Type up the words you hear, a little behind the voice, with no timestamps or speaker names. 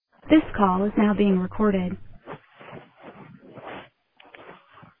This call is now being recorded.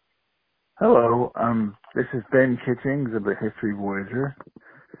 Hello, this is Ben Kitchings of the History Voyager.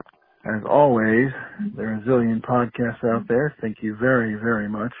 As always, there are a zillion podcasts out there. Thank you very, very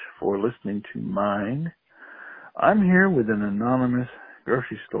much for listening to mine. I'm here with an anonymous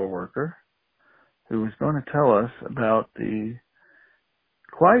grocery store worker who is going to tell us about the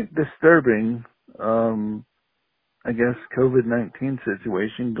quite disturbing, COVID-19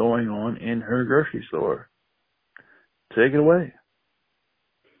 situation going on in her grocery store. Take it away.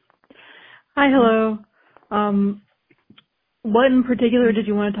 Hi, hello. What in particular did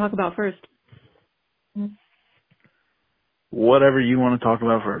you want to talk about first? Whatever you want to talk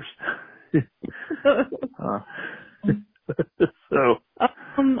about first.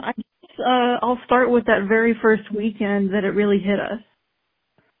 I guess, I'll start with that very first weekend that it really hit us.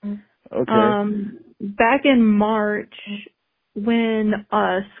 Okay. Back in March, when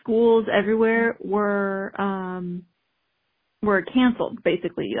schools everywhere were canceled,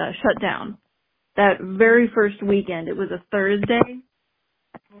 basically shut down. That very first weekend, it was a Thursday,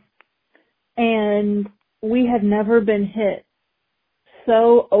 and we had never been hit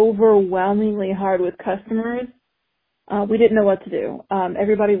so overwhelmingly hard with customers. We didn't know what to do.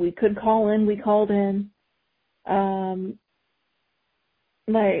 Everybody we could call in, we called in.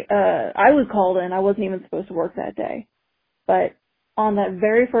 I was called in. I wasn't even supposed to work that day. But on that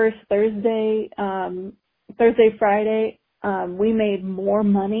very first Friday, we made more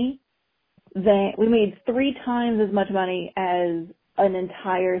money we made 3 times as much money as an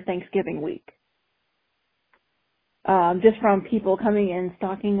entire Thanksgiving week. Just from people coming in,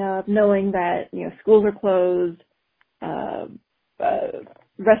 stocking up, knowing that, schools are closed,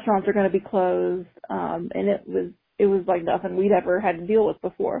 restaurants are going to be closed, and it was like nothing we'd ever had to deal with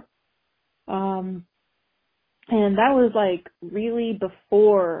before. And that was like really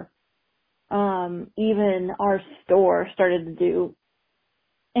before, even our store started to do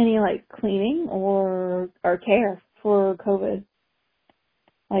any cleaning or care for COVID.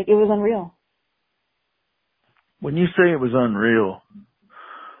 It was unreal. When you say it was unreal,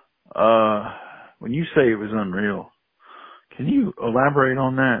 can you elaborate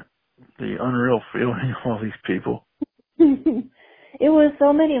on that? The unreal feeling of all these people. It was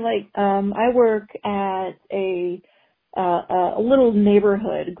so many. I work at a little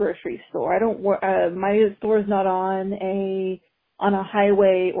neighborhood grocery store. I don't work. My store is not on a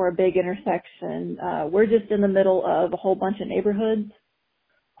highway or a big intersection. We're just in the middle of a whole bunch of neighborhoods.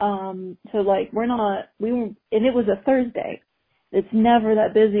 And it was a Thursday. It's never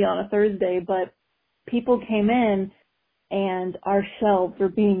that busy on a Thursday, but people came in and our shelves were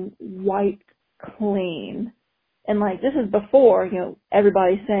being wiped clean. And this is before,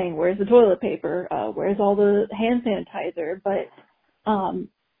 everybody's saying, where's the toilet paper? Where's all the hand sanitizer? But,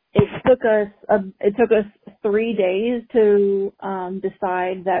 it took us 3 days to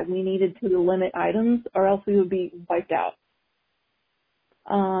decide that we needed to limit items or else we would be wiped out.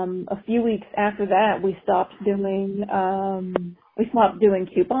 A few weeks after that, we stopped doing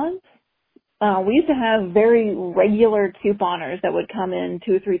coupons. We used to have very regular couponers that would come in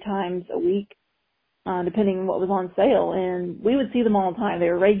 2 or 3 times a week, depending on what was on sale, and we would see them all the time. They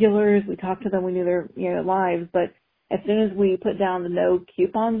were regulars. We talked to them. We knew their lives, but as soon as we put down the no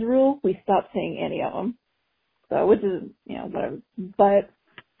coupons rule, we stopped seeing any of them. So, which is, whatever. But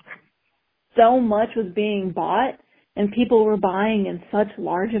so much was being bought and people were buying in such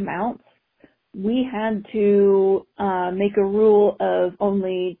large amounts, we had to make a rule of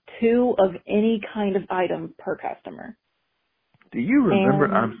only 2 of any kind of item per customer. Do you remember,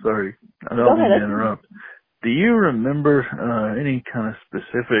 I'm sorry, I don't mean to interrupt. Do you remember any kind of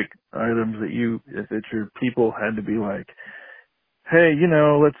specific items that your people had to be like, hey,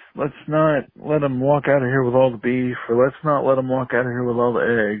 let's not let them walk out of here with all the beef, or let's not let them walk out of here with all the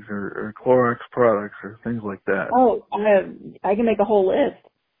eggs, or Clorox products, or things like that? Oh, I can make a whole list.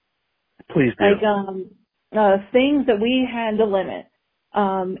 Please do. Things that we had to limit.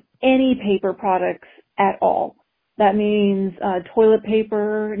 Any paper products at all. That means toilet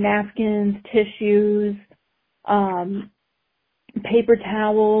paper, napkins, tissues, paper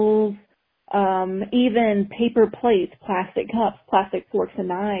towels, even paper plates, plastic cups, plastic forks and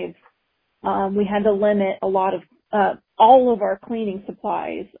knives. We had to limit a lot of all of our cleaning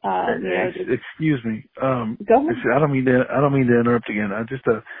supplies. Excuse me. Go ahead. I don't mean to interrupt again.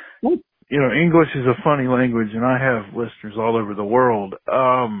 English is a funny language, and I have listeners all over the world.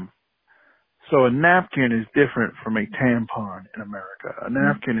 So a napkin is different from a tampon in America. A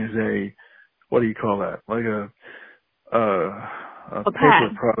napkin is what do you call that? Like a paper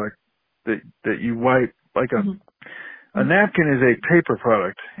pad. product that you wipe, like A napkin is a paper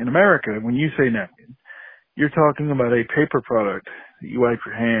product. In America, when you say napkin, you're talking about a paper product that you wipe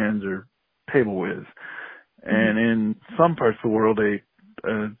your hands or table with. And in some parts of the world, a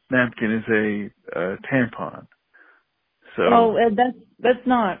napkin is a tampon. So. Oh, that's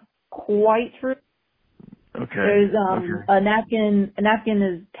not quite true. Okay. There's Okay. a napkin. A napkin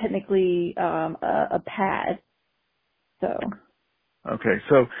is technically a pad. So. Okay.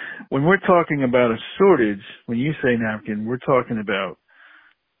 So when we're talking about a shortage, when you say napkin, we're talking about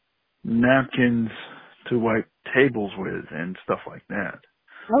napkins to wipe tables with and stuff like that.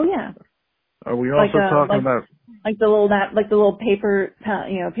 Oh yeah. Are we also talking about the little paper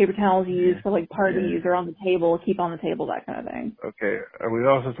paper towels you use for like parties Yeah. or on the table, keep on the table, that kind of thing. Okay. Are we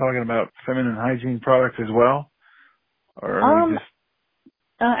also talking about feminine hygiene products as well? Or are we just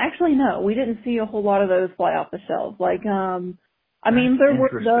Actually no, we didn't see a whole lot of those fly off the shelves. Like I mean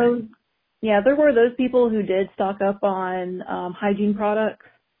That's there were those people who did stock up on hygiene products.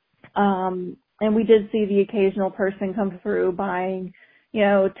 And we did see the occasional person come through buying, 2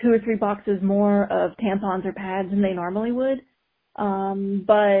 or 3 boxes more of tampons or pads than they normally would.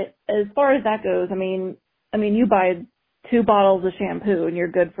 But as far as that goes, I mean, you buy 2 bottles of shampoo and you're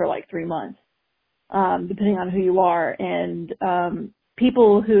good for like 3 months, depending on who you are. And,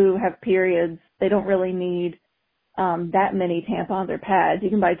 people who have periods, they don't really need, that many tampons or pads.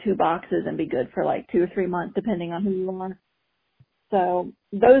 You can buy 2 boxes and be good for like 2 or 3 months, depending on who you are. So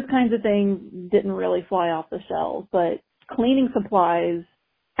those kinds of things didn't really fly off the shelves, but cleaning supplies,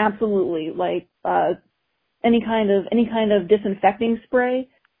 absolutely. Like, any kind of disinfecting spray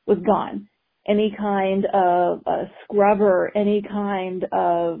was gone. Any kind of scrubber, any kind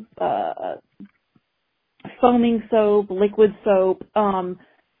of, foaming soap, liquid soap.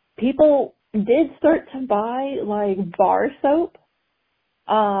 People did start to buy like bar soap,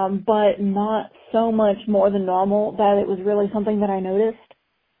 but not so much more than normal that it was really something that I noticed.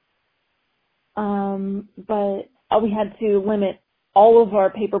 But we had to limit all of our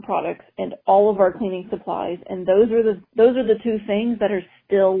paper products and all of our cleaning supplies, and those are the 2 things that are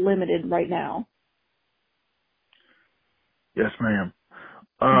still limited right now. Yes, ma'am.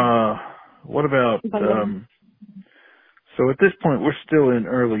 What about so at this point we're still in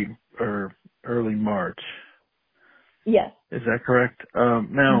early March. Yes. Is that correct?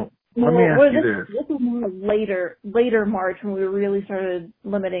 Now let me ask you this. This was more later March when we really started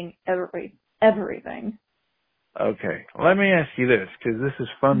limiting everything. Okay. Let me ask you this, because this is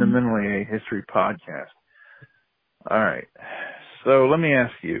fundamentally a history podcast. All right. So let me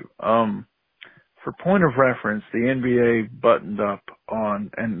ask you, for point of reference, the NBA buttoned up on,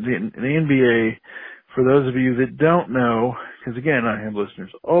 and the NBA, for those of you that don't know, because again, I have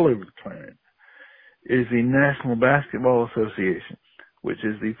listeners all over the planet, is the National Basketball Association, which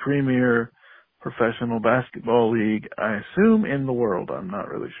is the premier professional basketball league, I assume, in the world. I'm not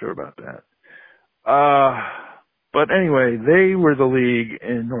really sure about that. But anyway, they were the league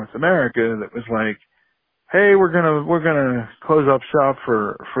in North America that was like, hey, we're gonna close up shop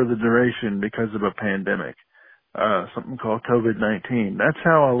for the duration because of a pandemic, something called COVID-19. That's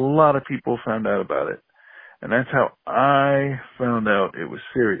how a lot of people found out about it, and that's how I found out it was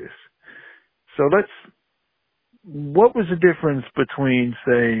serious. So what was the difference between,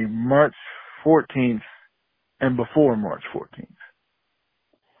 say, March 14th and before March 14th?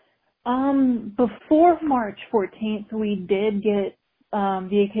 Before March 14th, we did get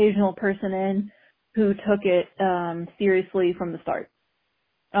the occasional person in who took it seriously from the start.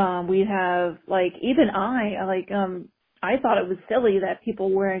 We have, like, even I thought it was silly that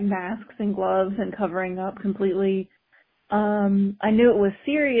people wearing masks and gloves and covering up completely. I knew it was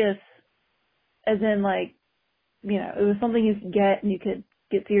serious, as in, like, it was something you could get and you could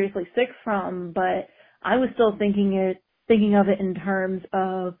get seriously sick from, but I was still thinking of it in terms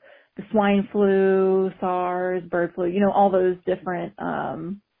of the swine flu, SARS, bird flu, all those different,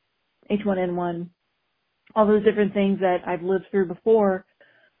 H1N1, all those different things that I've lived through before.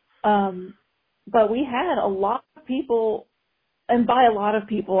 But we had a lot of people, and by a lot of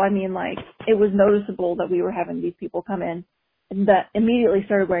people, I mean, like, it was noticeable that we were having these people come in and that immediately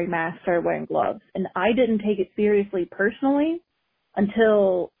started wearing masks, started wearing gloves. And I didn't take it seriously personally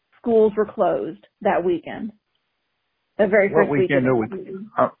until schools were closed that weekend. The very first weekend.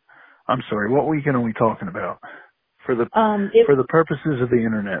 I'm sorry, what weekend are we talking about? For the purposes of the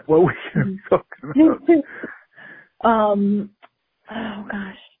internet, what weekend are we talking about? Oh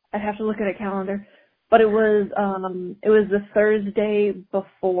gosh, I'd have to look at a calendar. But it was the Thursday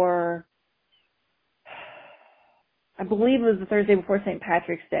before, I believe it was the Thursday before St.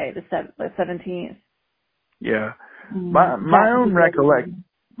 Patrick's Day, the 17th. Yeah. My own recollection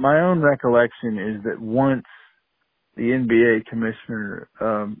is that once the the NBA commissioner,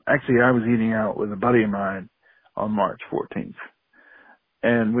 actually I was eating out with a buddy of mine on March 14th.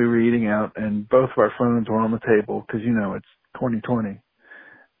 And we were eating out and both of our phones were on the table because, you know, it's 2020.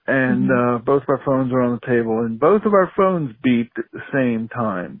 And both of our phones were on the table and both of our phones beeped at the same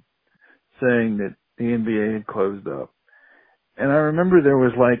time saying that the NBA had closed up. And I remember there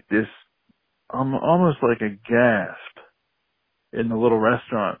was like this, almost like a gasp in the little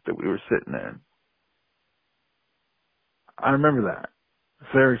restaurant that we were sitting in. I remember that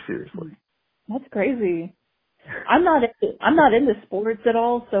very seriously. That's crazy. I'm not into sports at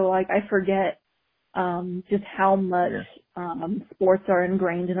all, so like I forget just how much sports are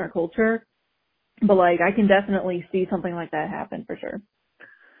ingrained in our culture. But like I can definitely see something like that happen for sure.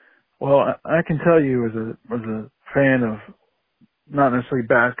 Well, I can tell you as a fan of not necessarily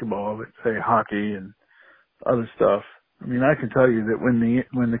basketball, but say hockey and other stuff. I mean, I can tell you that when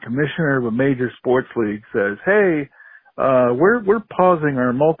the commissioner of a major sports league says, "Hey, we're pausing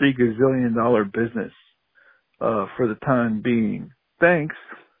our multi-gazillion-dollar business for the time being. Thanks."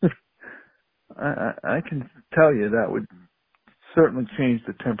 I can tell you that would certainly change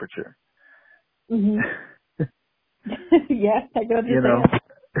the temperature. Mhm. Yeah, I go to you know.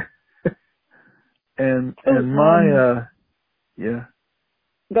 and yeah.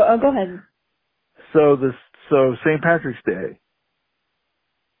 Go ahead. So St. Patrick's Day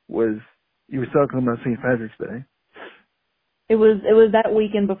you were talking about St. Patrick's Day. It was that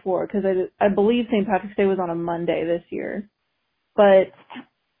weekend before because I believe St. Patrick's Day was on a Monday this year, but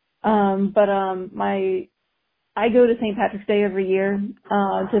I go to St. Patrick's Day every year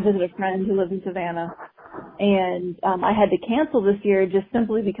to visit a friend who lives in Savannah, and I had to cancel this year just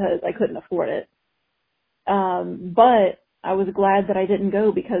simply because I couldn't afford it. But I was glad that I didn't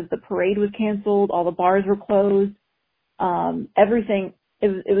go because the parade was canceled, all the bars were closed, everything.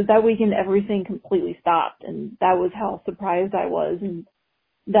 It was that weekend everything completely stopped, and that was how surprised I was, and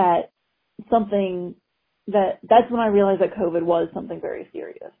that's when I realized that COVID was something very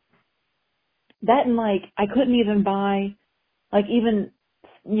serious. That and like I couldn't even buy like even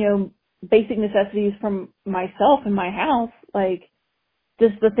basic necessities from myself in my house, like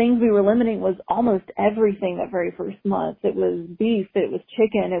just the things we were limiting was almost everything that very first month. It was beef, it was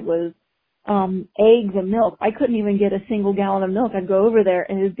chicken, it was eggs and milk. I couldn't even get a single gallon of milk. I'd go over there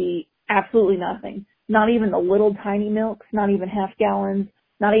and it'd be absolutely nothing. Not even the little tiny milks, not even half gallons,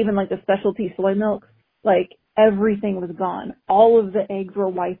 not even like the specialty soy milk. Like everything was gone. All of the eggs were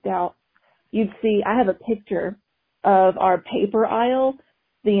wiped out. You'd see, I have a picture of our paper aisle.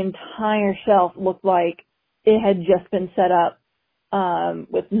 The entire shelf looked like it had just been set up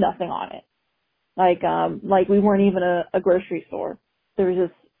with nothing on it. Like we weren't even a grocery store. There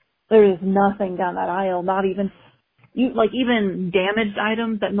was nothing down that aisle, not even even damaged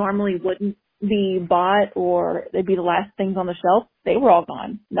items that normally wouldn't be bought or they'd be the last things on the shelf, they were all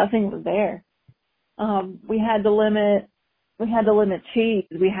gone. Nothing was there. We had to limit cheese,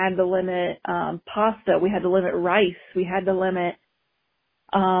 we had to limit pasta, we had to limit rice, we had to limit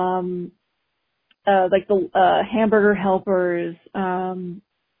hamburger helpers,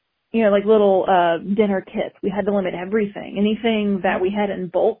 like little dinner kits. We had to limit everything. Anything that we had in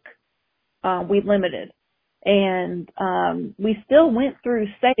bulk, we limited. And we still went through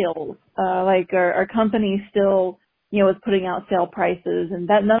sales. Like our company still, was putting out sale prices, and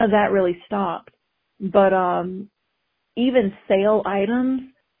that none of that really stopped. But even sale items,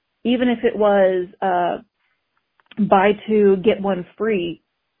 even if it was buy two, get one free,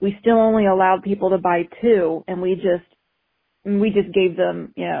 we still only allowed people to buy two, and we just gave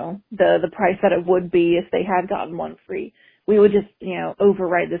them, the price that it would be if they had gotten one free. We would just,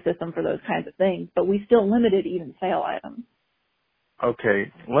 override the system for those kinds of things, but we still limited even sale items.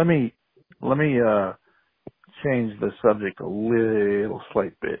 Okay, let me change the subject a little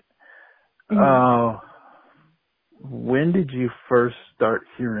slight bit. Mm-hmm. When did you first start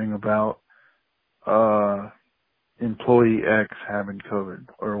hearing about employee X having COVID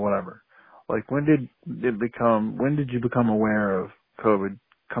or whatever? Like when did you become aware of COVID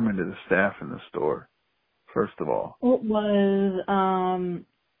coming to the staff in the store, first of all? It was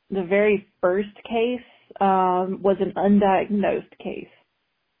the very first case was an undiagnosed case.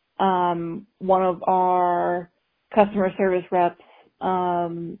 One of our customer service reps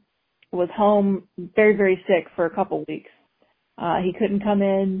was home very, very sick for a couple weeks. He couldn't come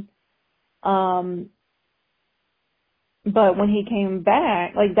in. But when he came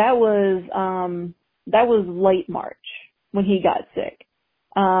back, like that was late March when he got sick.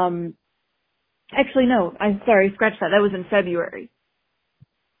 Actually, no, I'm sorry, scratch that. That was in February.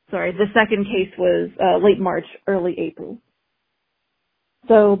 Sorry, the second case was late March, early April.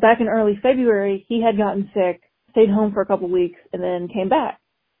 So back in early February, he had gotten sick. stayed home for a couple weeks, and then came back.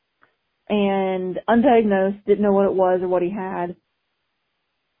 And undiagnosed, didn't know what it was or what he had.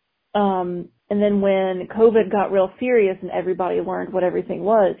 And then when COVID got real serious and everybody learned what everything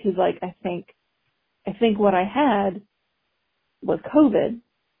was, he's like, I think what I had was COVID.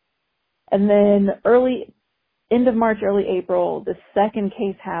 And then end of March, early April, the second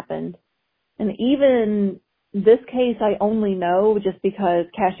case happened. And even this case I only know just because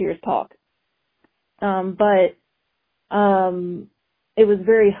cashiers talk. But it was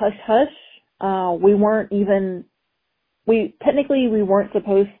very hush-hush. We weren't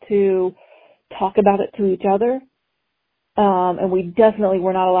supposed to talk about it to each other. And we definitely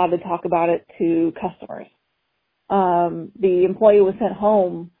were not allowed to talk about it to customers. The employee was sent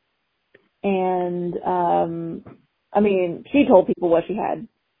home and, she told people what she had,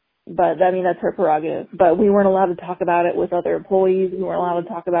 but that's her prerogative. But we weren't allowed to talk about it with other employees. We weren't allowed to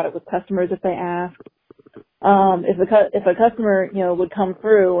talk about it with customers if they asked. If a customer, would come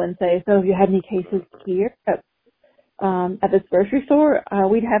through and say, so have you had any cases here at this grocery store?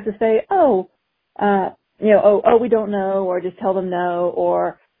 We'd have to say, we don't know, or just tell them no,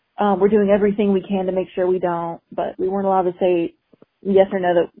 or, we're doing everything we can to make sure we don't, but we weren't allowed to say yes or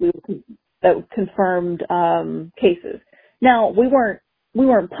no that confirmed, cases. Now, we weren't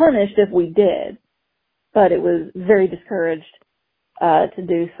punished if we did, but it was very discouraged to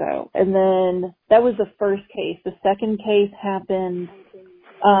do so. And then that was the first case. The second case happened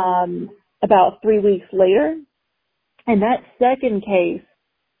about 3 weeks later, and that second case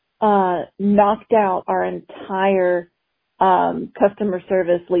knocked out our entire customer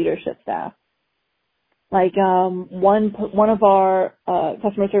service leadership staff. Like one of our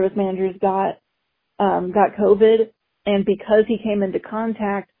customer service managers got COVID, and because he came into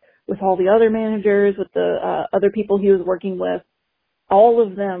contact with all the other managers, with the other people he was working with, all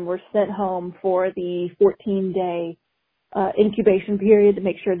of them were sent home for the 14-day incubation period to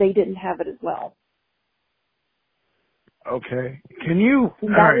make sure they didn't have it as well. Okay. Can you?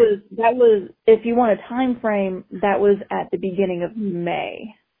 That was, if you want a time frame, that was at the beginning of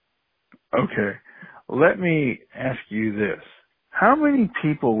May. Okay. Let me ask you this. How many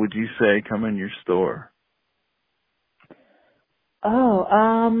people would you say come in your store?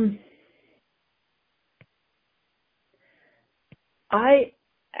 I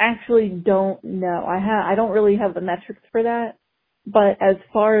actually don't know. I don't really have the metrics for that. But as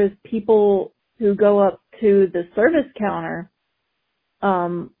far as people who go up to the service counter,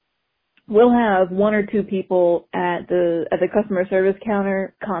 we'll have one or two people at the customer service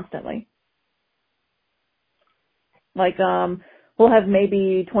counter constantly. Like, we'll have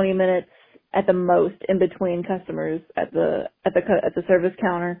maybe 20 minutes at the most in between customers at the service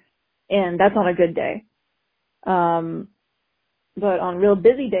counter, and that's on a good day. But on real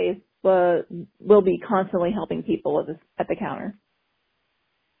busy days, we'll be constantly helping people at the counter.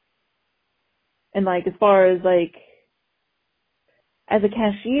 And like, as far as like, as a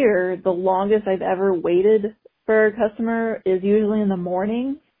cashier, the longest I've ever waited for a customer is usually in the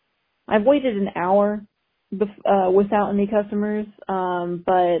morning. I've waited an hour without any customers,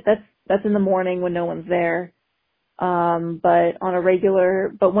 but that's in the morning when no one's there. But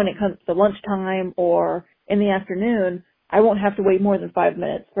when it comes to lunchtime or in the afternoon, I won't have to wait more than 5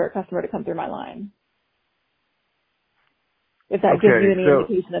 minutes for a customer to come through my line. If that gives you any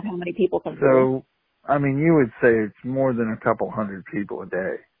indication of how many people come through. So, you would say it's more than a couple hundred people a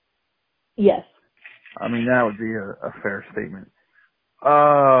day. Yes. That would be a fair statement.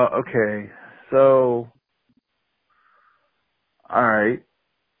 Okay. So, alright.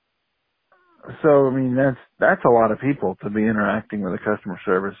 So, that's a lot of people to be interacting with a customer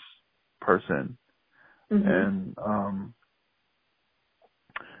service person. Mm-hmm. And,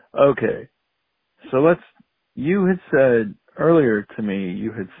 okay. So you had said earlier to me,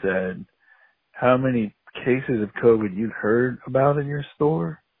 how many cases of COVID you'd heard about in your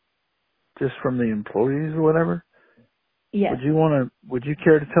store? Just from the employees or whatever? Yes. Would you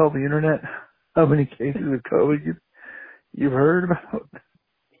care to tell the internet how many cases of COVID you've heard about?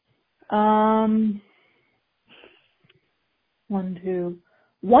 1, 2.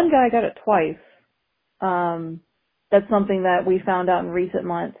 One guy got it twice. That's something that we found out in recent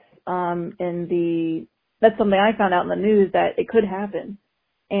months. That's something I found out in the news that it could happen.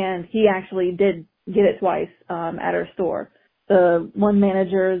 And he actually did get it twice, at our store. The one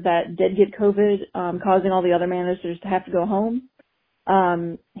manager that did get COVID, causing all the other managers to have to go home,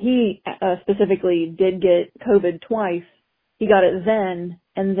 he specifically did get COVID twice. He got it then,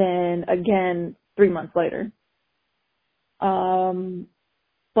 and then again 3 months later.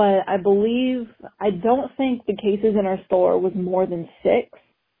 But I don't think the cases in our store was more than 6.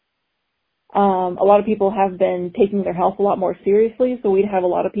 A lot of people have been taking their health a lot more seriously, so we'd have a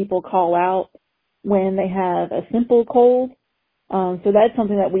lot of people call out when they have a simple cold. So that's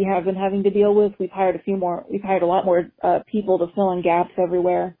something that we have been having to deal with. We've hired a lot more people to fill in gaps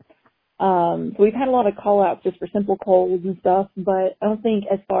everywhere. So we've had a lot of call outs just for simple colds and stuff, but I don't think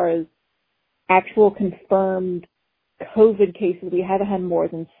as far as actual confirmed COVID cases, we haven't had more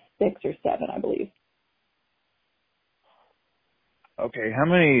than 6 or 7, I believe. Okay, how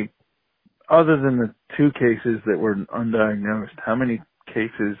many, other than the 2 cases that were undiagnosed, how many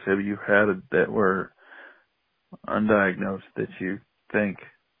cases have you had that were undiagnosed that you think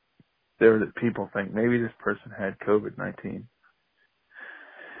that people think maybe this person had COVID-19?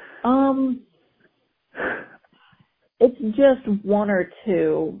 It's just 1 or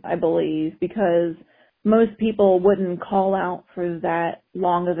 2, I believe, because most people wouldn't call out for that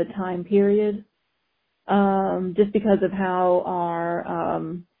long of a time period, just because of how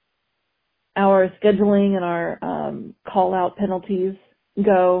our scheduling and our call out penalties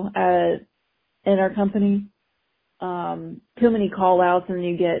go in our company. Too many call outs and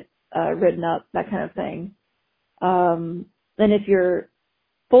you get written up, that kind of thing. Then if you're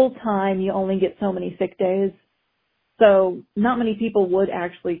full time, you only get so many sick days. So not many people would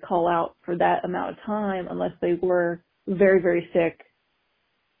actually call out for that amount of time unless they were very, very sick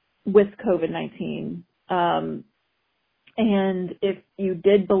with COVID-19. And if you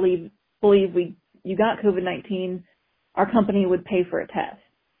did believe you got COVID-19, our company would pay for a test.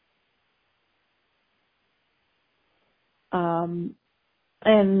 And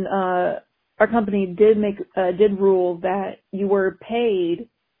our company did rule that you were paid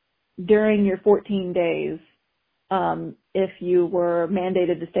during your 14 days if you were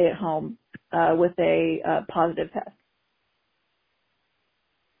mandated to stay at home with a positive test.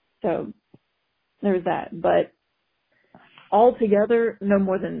 So there's that. But altogether, no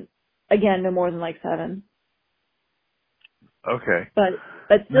more than like 7. Okay. But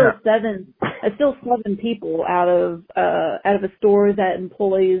still 7. It's still 7 people out of a store that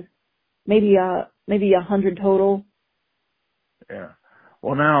employs maybe 100 total. Yeah.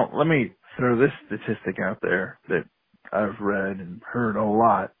 Well, now let me throw this statistic out there that I've read and heard a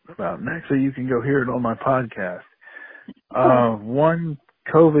lot about, and actually you can go hear it on my podcast. One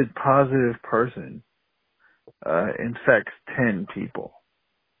COVID positive person infects 10 people.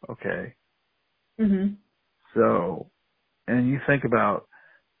 Okay. Mhm. So, and you think about,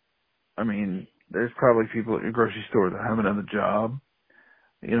 I mean, there's probably people at your grocery store that have another job.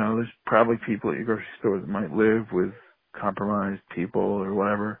 You know, there's probably people at your grocery store that might live with compromised people or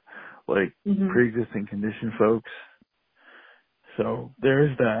whatever, like pre-existing condition folks. So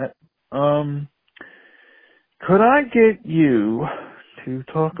there's that. Could I get you to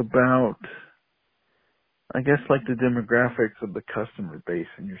talk about, I guess, like the demographics of the customer base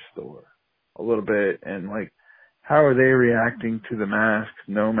in your store a little bit, and like how are they reacting to the mask,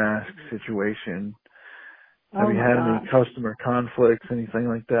 no mask situation? Have you had any customer conflicts, anything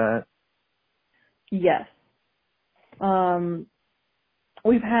like that? Yes.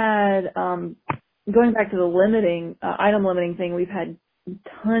 We've had, going back to the item limiting thing, we've had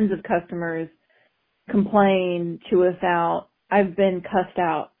tons of customers complain to us out. I've been cussed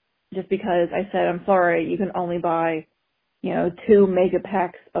out just because I said, I'm sorry, you can only buy, 2 mega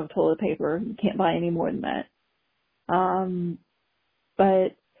packs of toilet paper. You can't buy any more than that.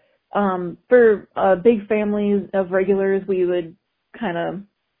 But for big families of regulars, we would kind of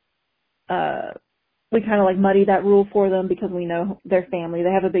like muddy that rule for them because we know their family.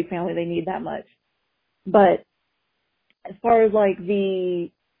 They have a big family. They need that much. But as far as like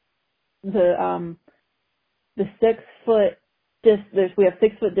the 6 foot we have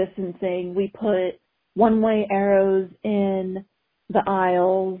 6 foot distancing. We put one-way arrows in the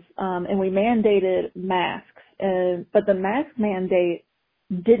aisles, and we mandated masks. But the mask mandate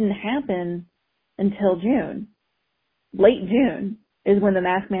didn't happen until June. Late June is when the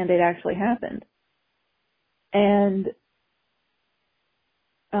mask mandate actually happened. And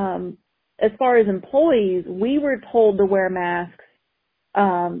as far as employees, we were told to wear masks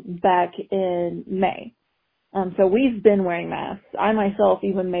back in May. So we've been wearing masks. I myself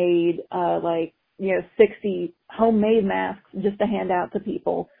even made 60 homemade masks just to hand out to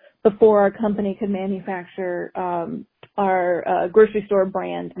people before our company could manufacture our grocery store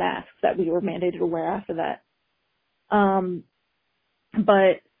brand masks that we were mandated to wear after that.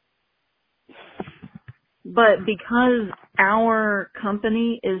 But because our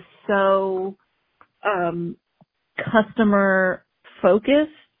company is so customer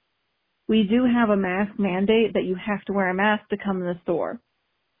focused, we do have a mask mandate that you have to wear a mask to come in the store.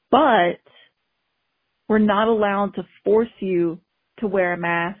 But we're not allowed to force you to wear a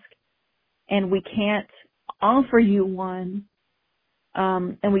mask, and we can't offer you one,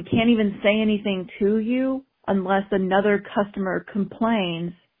 and we can't even say anything to you unless another customer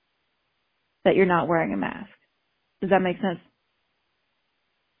complains that you're not wearing a mask. Does that make sense?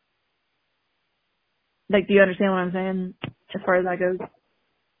 Like, do you understand what I'm saying as far as that goes?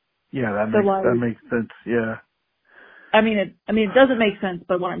 Yeah, that makes sense. Yeah. I mean, it doesn't make sense,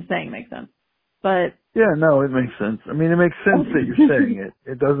 but what I'm saying makes sense. But yeah, no, it makes sense. I mean, it makes sense that you're saying it.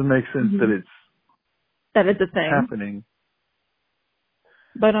 It doesn't make sense that it's a thing. happening.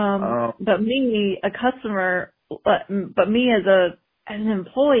 But me, a customer, but me as an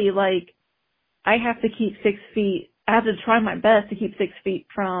employee, like, I have to keep 6 feet. I have to try my best to keep 6 feet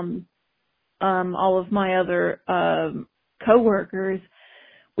from all of my other coworkers.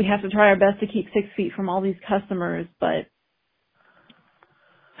 We have to try our best to keep 6 feet from all these customers, but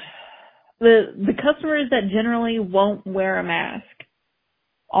the customers that generally won't wear a mask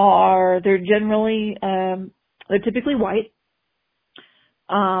they're typically white.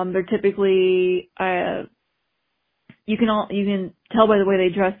 They're typically you can tell by the way they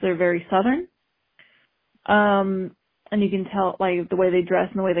dress they're very Southern. And you can tell, like, the way they dress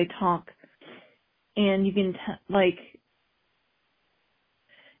and the way they talk. And you can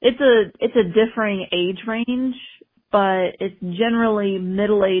it's a differing age range, but it's generally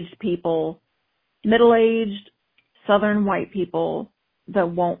middle-aged people, middle-aged Southern white people that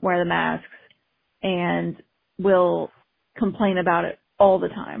won't wear the masks and will complain about it all the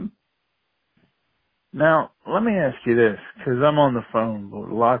time. Now, let me ask you this, because I'm on the phone with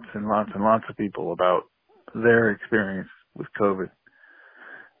lots and lots and lots of people about their experience with COVID.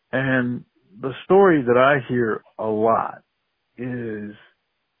 And the story that I hear a lot is,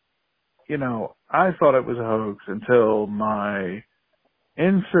 I thought it was a hoax until my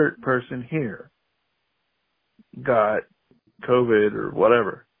insert person here got COVID or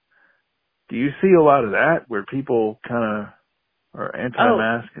whatever. Do you see a lot of that where people kind of are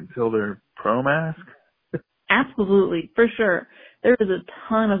anti-mask until they're pro-mask? Absolutely, for sure. There was a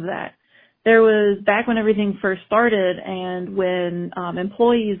ton of that. There was back when everything first started and when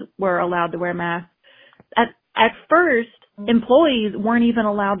employees were allowed to wear masks. At first, employees weren't even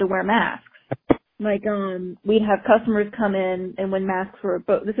allowed to wear masks. Like, we'd have customers come in, and when masks were,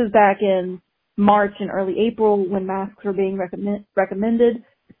 but this is back in March and early April when masks were being recommended,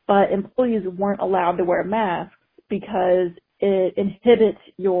 but employees weren't allowed to wear masks because it inhibits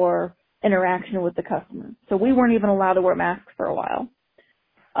your interaction with the customer. So we weren't even allowed to wear masks for a while.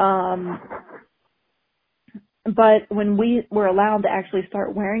 But when we were allowed to actually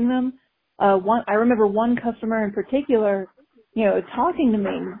start wearing them, I remember one customer in particular, talking to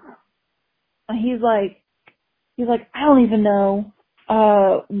me. He's like, I don't even know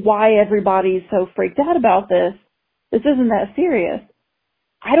why everybody's so freaked out about this. This isn't that serious.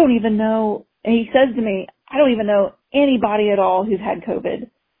 I don't even know. And he says to me, I don't even know anybody at all who's had COVID.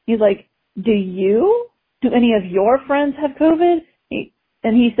 He's like, do any of your friends have COVID?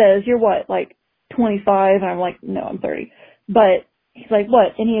 And he says, you're what, like 25? And I'm like, no, I'm 30. But he's like,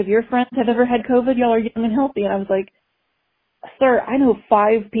 what, any of your friends have ever had COVID? Y'all are young and healthy. And I was like, sir, I know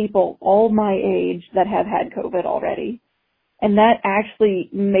 5 people all my age that have had COVID already. And that actually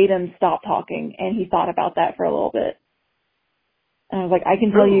made him stop talking, and he thought about that for a little bit. And I was like, I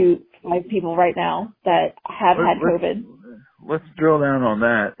can tell you 5 people right now that have had COVID. Let's drill down on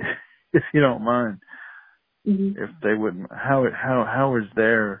that, if you don't mind. Mm-hmm. If they wouldn't, how was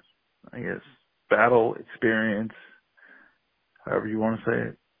their, I guess, battle experience, however you want to say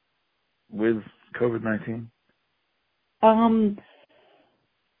it, with COVID-19?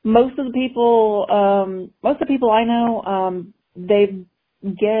 Most of the people I know,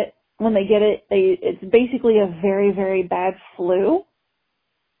 when they get it, it's basically a very, very bad flu.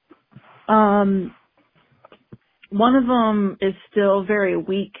 One of them is still very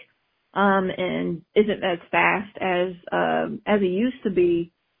weak, and isn't as fast as he used to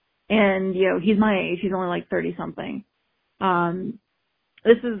be. And, he's my age. He's only like 30 something.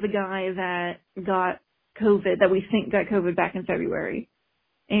 This is the guy that got COVID, that we think got COVID back in February.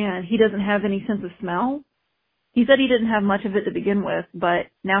 And he doesn't have any sense of smell. He said he didn't have much of it to begin with, but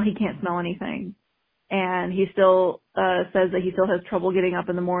now he can't smell anything. And he still says that he still has trouble getting up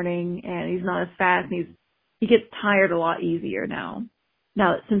in the morning, and he's not as fast, and he gets tired a lot easier now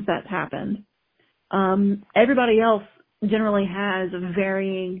since that's happened. Everybody else generally has a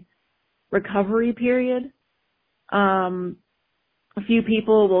varying recovery period. A few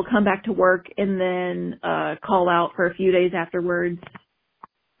people will come back to work and then call out for a few days afterwards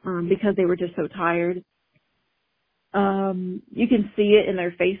because they were just so tired. You can see it in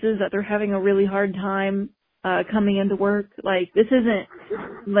their faces that they're having a really hard time coming into work. Like, this isn't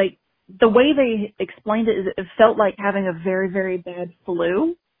like the way they explained it is it felt like having a very, very bad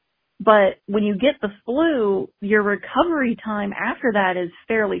flu. But when you get the flu, your recovery time after that is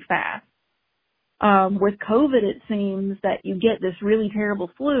fairly fast. With COVID, it seems that you get this really terrible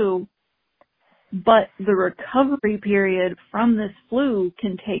flu, but the recovery period from this flu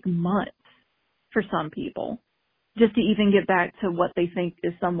can take months for some people, just to even get back to what they think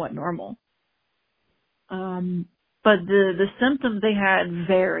is somewhat normal. But the symptoms they had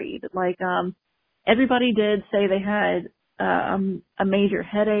varied. Like, everybody did say they had a major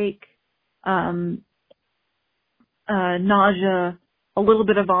headache, nausea, a little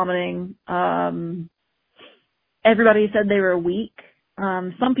bit of vomiting. Everybody said they were weak.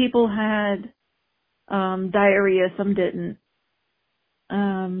 Some people had diarrhea, some didn't.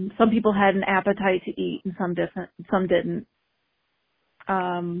 Some people had an appetite to eat, and some didn't.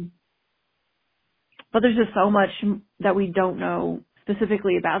 But there's just so much that we don't know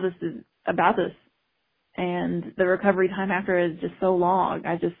specifically about this, and the recovery time after is just so long.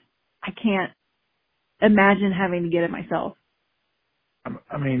 I can't imagine having to get it myself.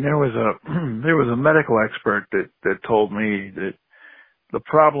 I mean, there was a medical expert that told me that the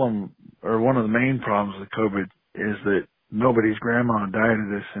problem, or one of the main problems with COVID, is that nobody's grandma died of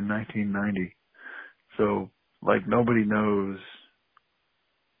this in 1990. So, like, nobody knows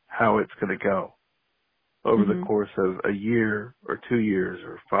how it's going to go over the course of a year or 2 years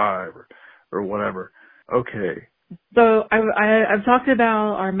or 5 or whatever. Okay. So I've talked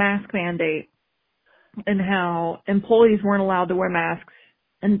about our mask mandate and how employees weren't allowed to wear masks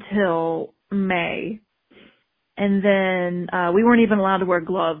until May. And then we weren't even allowed to wear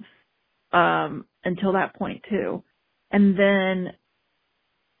gloves until that point too. And then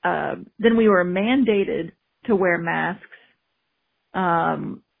we were mandated to wear masks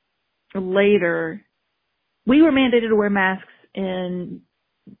later. We were mandated to wear masks in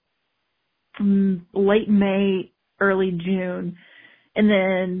late May, early June. And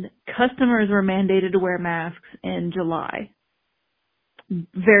then customers were mandated to wear masks in July.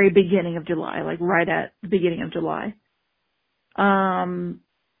 Very beginning of July, like right at the beginning of July. As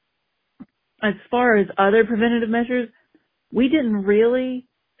far as other preventative measures, we didn't really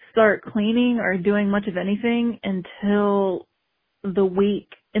start cleaning or doing much of anything until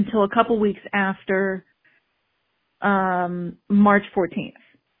a couple weeks after March 14th.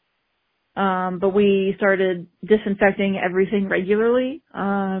 But we started disinfecting everything regularly.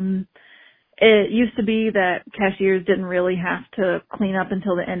 It used to be that cashiers didn't really have to clean up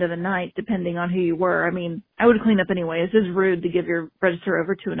until the end of the night, depending on who you were. I mean, I would clean up anyway. It's just rude to give your register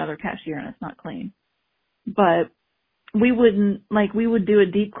over to another cashier and it's not clean. But we would do a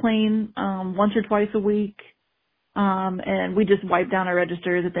deep clean once or twice a week, and we just wipe down our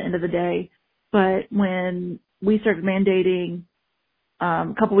registers at the end of the day. But when we started mandating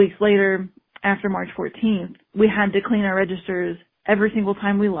a couple weeks later, after March 14th, we had to clean our registers every single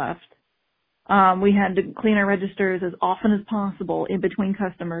time we left. We had to clean our registers as often as possible in between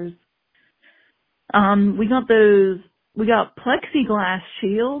customers. We got plexiglass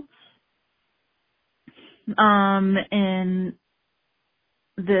shields in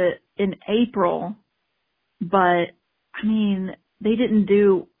April, but I mean,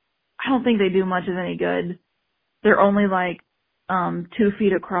 I don't think they do much of any good. They're only like 2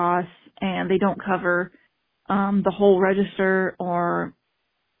 feet across, and they don't cover the whole register, or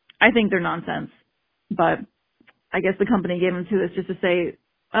I think they're nonsense. But I guess the company gave them to us just to say,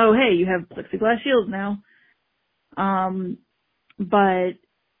 oh, hey, you have plexiglass shields now. But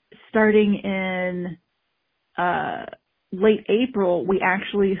starting in late April, we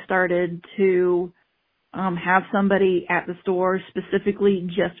actually started to have somebody at the store specifically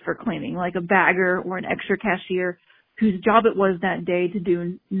just for cleaning, like a bagger or an extra cashier whose job it was that day to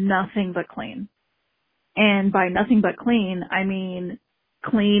do nothing but clean. And by nothing but clean, I mean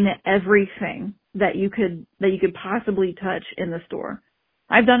clean everything that you could possibly touch in the store.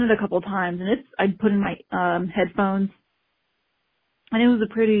 I've done it a couple of times, and I'd put in my headphones, and it was a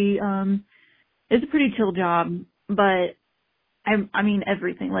pretty chill job. But I mean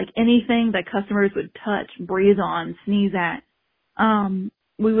everything, like anything that customers would touch, breathe on, sneeze at,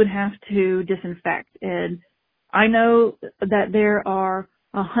 we would have to disinfect. And I know that there are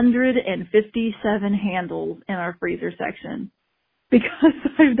 157 handles in our freezer section because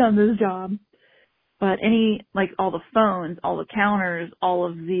I've done this job. But all the phones, all the counters, all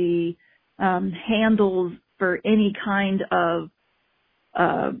of the handles for any kind of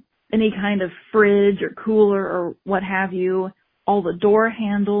fridge or cooler or what have you, all the door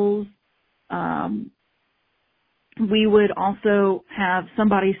handles. We would also have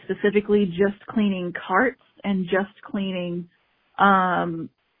somebody specifically just cleaning carts and just cleaning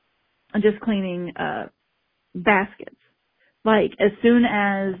just cleaning baskets. Like as soon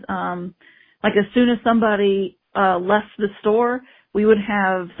as somebody left the store, we would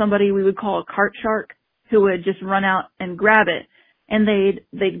have somebody we would call a cart shark who would just run out and grab it, and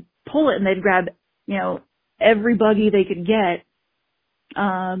they'd pull it and they'd grab, you know, every buggy they could get,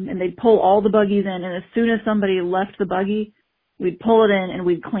 and they'd pull all the buggies in, and as soon as somebody left the buggy, we'd pull it in and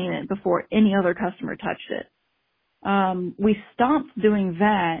we'd clean it before any other customer touched it. We stopped doing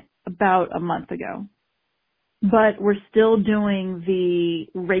that about a month ago, but we're still doing the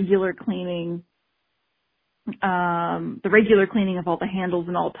regular cleaning of all the handles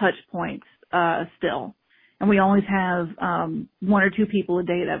and all touch points, still. And we always have, 1 or 2 people a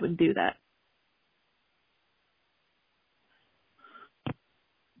day that would do that.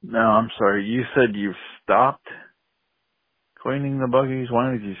 No, I'm sorry. You said you stopped cleaning the buggies?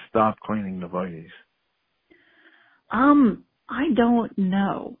 Why did you stop cleaning the buggies? I don't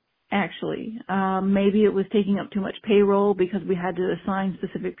know, actually. Maybe it was taking up too much payroll because we had to assign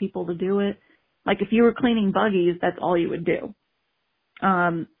specific people to do it. Like if you were cleaning buggies, that's all you would do.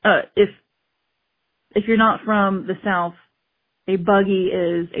 If you're not from the South, a buggy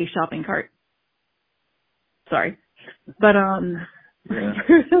is a shopping cart. Sorry. But, yeah.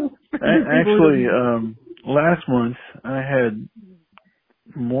 Actually, last month I had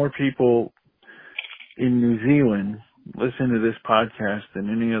more people in New Zealand listen to this podcast than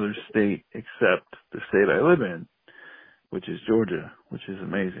any other state except the state I live in, which is Georgia, which is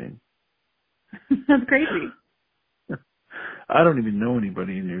amazing. That's crazy. I don't even know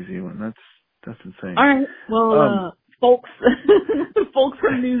anybody in New Zealand. That's insane. All right. Well, folks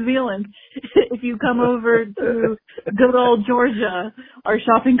from New Zealand, if you come over to good old Georgia, our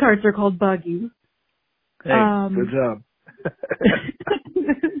shopping carts are called buggies. Hey, good job.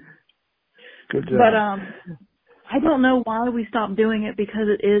 Good job. But I don't know why we stopped doing it, because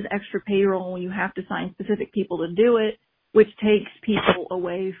it is extra payroll when you have to sign specific people to do it, which takes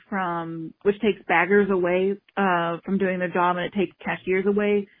baggers away from doing their job, and it takes cashiers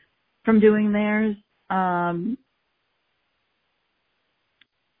away from doing theirs.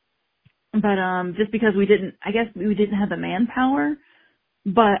 But just because we didn't have the manpower,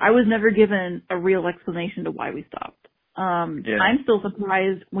 but I was never given a real explanation to why we stopped. I'm still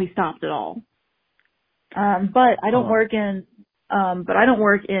surprised we stopped at all. But I don't work in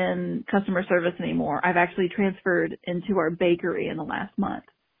customer service anymore. I've actually transferred into our bakery in the last month.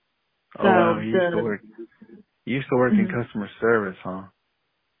 So wow, you used to work in customer service, huh?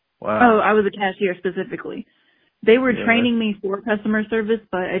 Wow. Oh, I was a cashier specifically. They were training me for customer service,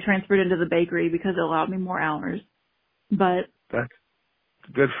 but I transferred into the bakery because it allowed me more hours. But that's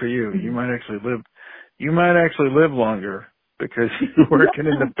good for you. You might actually live longer because you're working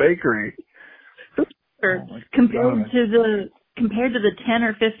in the bakery. Compared to the 10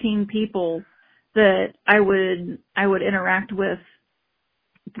 or 15 people that I would interact with,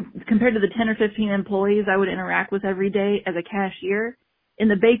 compared to the 10 or 15 employees I would interact with every day as a cashier, in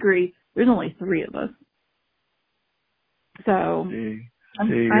the bakery, there's only 3 of us. So I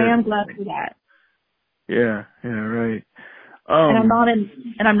am glad for that. Yeah, right. And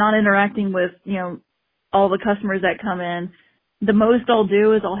I'm not interacting with, all the customers that come in. The most I'll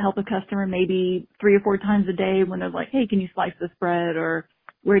do is I'll help a customer maybe 3 or 4 times a day when they're like, hey, can you slice this bread, or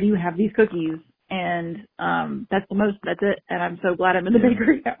where do you have these cookies? And that's it. And I'm so glad I'm in the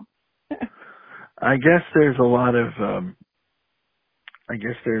bakery now. I guess there's a lot of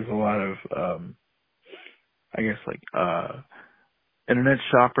internet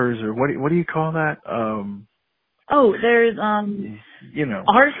shoppers, or what do you call that? There's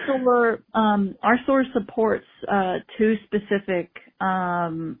our store supports 2 specific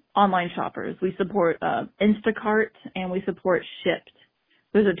online shoppers. We support Instacart and we support Shipt.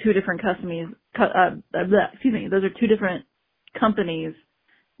 Those are 2 different those are 2 different companies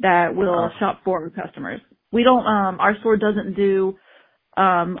that will shop for our customers. We don't our store doesn't do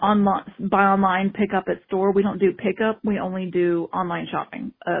online buy online, pick up at store. We don't do pickup. We only do online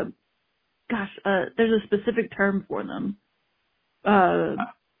shopping. There's a specific term for them.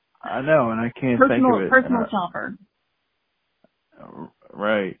 I know, and I can't think of it. Personal shopper.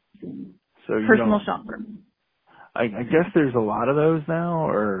 Right. So personal shopper. I guess there's a lot of those now,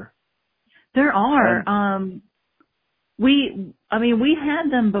 or there are. We had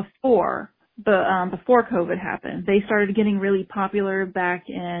them before, but before COVID happened. They started getting really popular back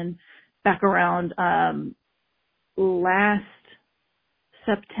around last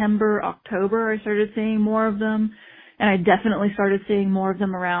September, October. I started seeing more of them, and I definitely started seeing more of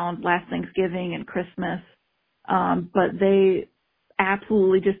them around last Thanksgiving and Christmas. But they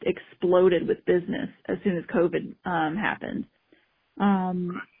absolutely just exploded with business as soon as COVID happened.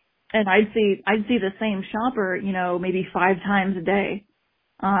 and I'd see the same shopper, you know, maybe 5 times a day,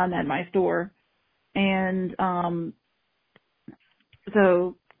 at my store. And,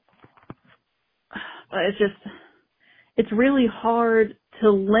 so it's really hard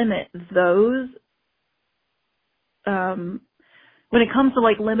to limit those, when it comes to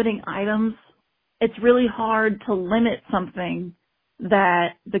like limiting items, it's really hard to limit something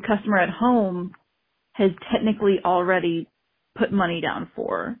that the customer at home has technically already put money down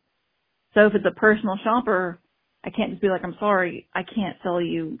for. So if it's a personal shopper, I can't just be like, I'm sorry, I can't sell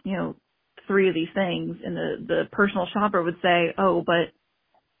you, you know, 3 of these things. And the personal shopper would say, oh, but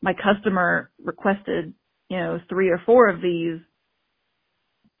my customer requested, you know, 3 or 4 of these.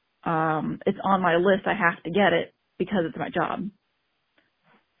 It's on my list. I have to get it because it's my job.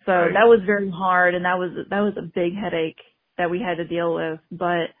 So Right. that was very hard, and that was a big headache that we had to deal with.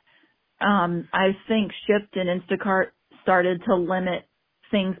 But I think Shipt and Instacart started to limit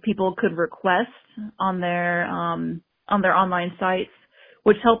things people could request on their online sites,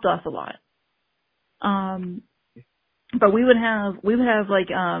 which helped us a lot. But we would have Instacart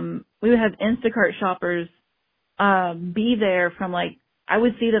shoppers be there from like, I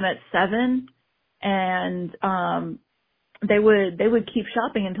would see them at 7, and they would keep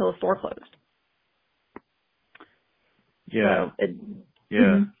shopping until the store closed. Yeah. So Yeah.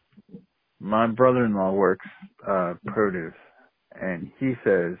 Mm-hmm. My brother-in-law works produce, and he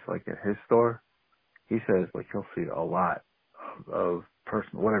says, like at his store, he says like he'll see a lot of person,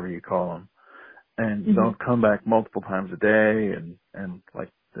 whatever you call them, and they'll come back multiple times a day, and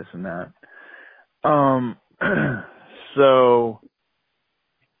like this and that. So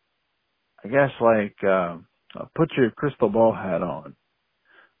I guess like put your crystal ball hat on.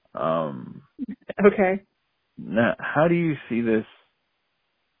 Okay. Now, how do you see this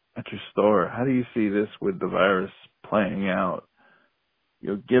at your store? How do you see this with the virus playing out? You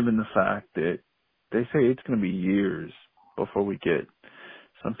know, given the fact that they say it's going to be years before we get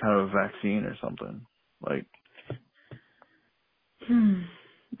some kind of vaccine or something. Like,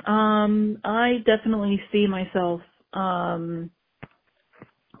 I definitely see myself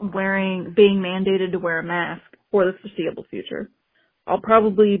being mandated to wear a mask for the foreseeable future. I'll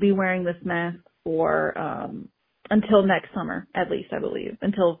probably be wearing this mask for until next summer, at least, I believe.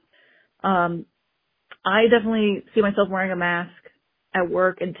 Until I definitely see myself wearing a mask at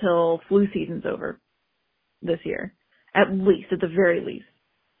work until flu season's over this year, at the very least.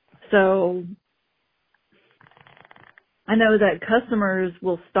 So I know that customers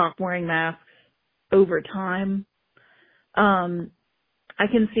will stop wearing masks over time. I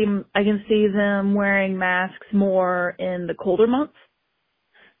can see them wearing masks more in the colder months.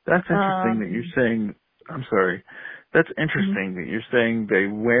 that's interesting that you're saying, I'm sorry, that's interesting that you're saying they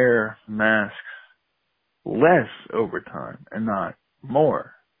wear masks less over time and not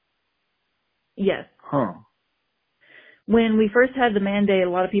more. Yes. Huh. When we first had the mandate, a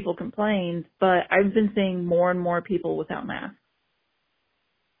lot of people complained, but I've been seeing more and more people without masks.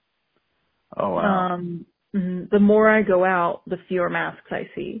 Oh, wow. The more I go out, the fewer masks I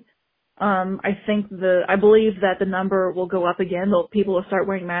see. I believe that the number will go up again. People will start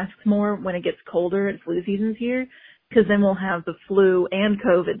wearing masks more when it gets colder and flu season's here, because then we'll have the flu and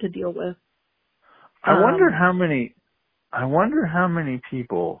COVID to deal with. I wonder how many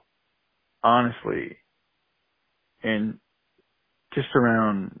people, honestly, in just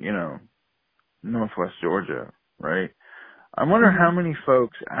around, you know, Northwest Georgia, right? I wonder how many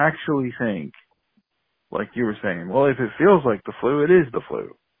folks actually think, like you were saying, well, if it feels like the flu, it is the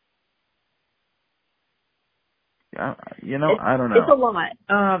flu. Yeah, you know, I don't know. It's a lot.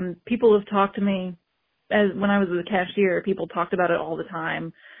 People have talked to me when I was a cashier. People talked about it all the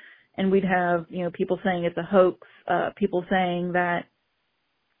time, and we'd have, you know, people saying it's a hoax. People saying that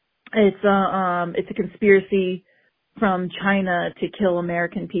it's a conspiracy from China to kill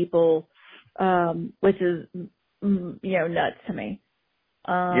American people, which is, you know, nuts to me.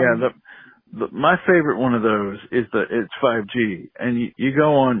 Yeah, my favorite one of those is it's 5G, and you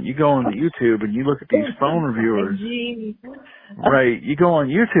go on YouTube and you look at these phone reviewers, 5G. right? You go on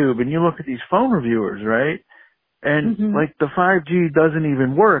YouTube and you look at these phone reviewers, right? And like the 5G doesn't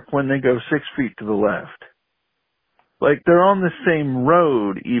even work when they go 6 feet to the left. Like they're on the same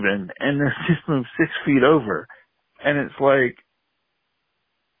road even, and they're just moved 6 feet over, and it's like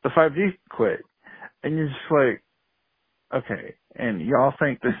the 5G quit, and you're just like, okay, and y'all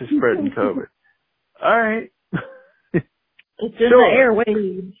think this is spreading COVID. All right. It's in the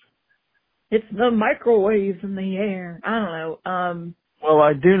airwaves. It's the microwaves in the air. I don't know. Well,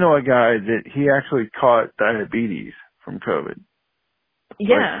 I do know a guy that he actually caught diabetes from COVID.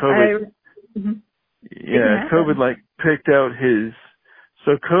 Yeah. Like COVID, yeah, COVID like picked out his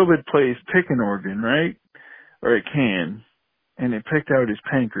So COVID plays picking organ, right? Or it can. And it picked out his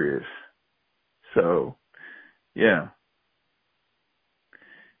pancreas. So, yeah.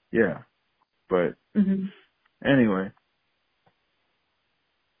 Yeah. But, anyway.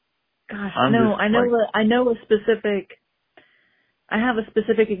 Gosh, I'm no, just like, I have a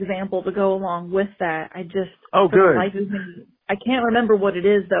specific example to go along with that. I just, oh, for the good. life of me, I can't remember what it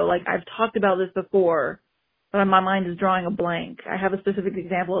is though. Like I've talked about this before, but my mind is drawing a blank. I have a specific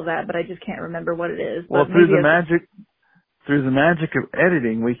example of that, but I just can't remember what it is. Well, But maybe through the magic of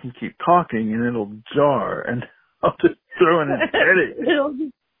editing, we can keep talking and it'll jar and I'll just throw in an edit. it'll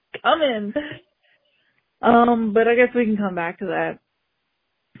just come in. But I guess we can come back to that.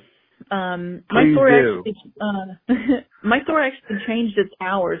 Please do. My store actually changed its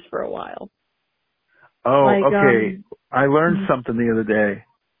hours for a while. Oh, Like, okay. I learned something the other day.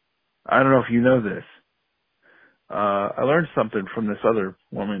 I don't know if you know this. I learned something from this other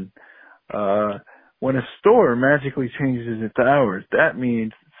woman. When a store magically changes its hours, that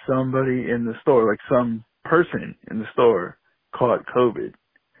means somebody in the store, like some person in the store, caught COVID,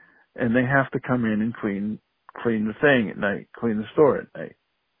 and they have to come in and clean the thing at night, clean the store at night.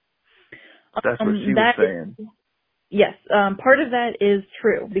 That's what she was saying. Yes, part of that is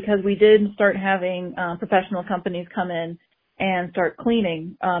true because we did start having professional companies come in and start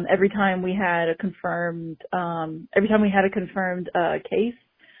cleaning every time we had a confirmed case.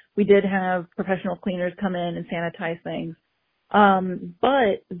 We did have professional cleaners come in and sanitize things.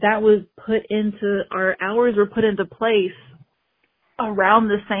 But that was our hours were put into place around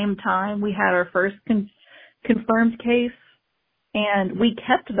the same time we had our first confirmed case, and we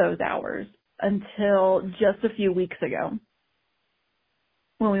kept those hours until just a few weeks ago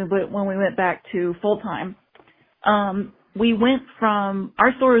when we went back to full time. We went from,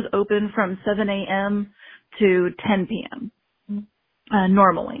 our store is open from 7 a.m. to 10 p.m.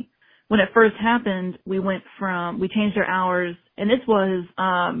 Normally. When it first happened, we changed our hours, and this was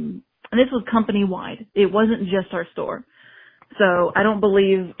company wide. It wasn't just our store. So I don't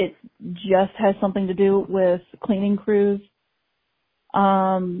believe it just has something to do with cleaning crews.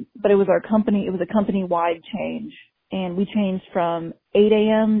 But it was a company wide change, and we changed from 8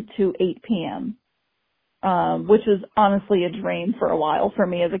 a.m. to 8 p.m. Which was honestly a dream for a while for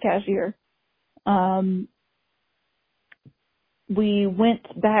me as a cashier. We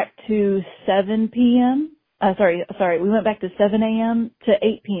went back to 7 p.m. We went back to 7 a.m. to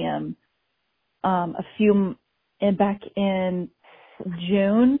 8 p.m. Back in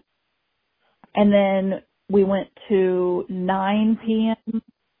June, and then we went to 9 p.m.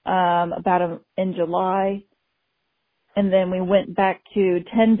 In July, and then we went back to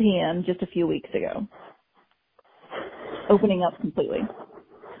 10 p.m. just a few weeks ago, opening up completely.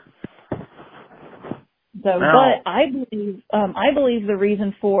 So, but I believe the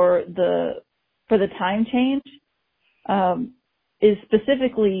reason for the time change is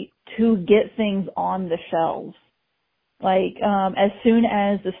specifically to get things on the shelves. Like as soon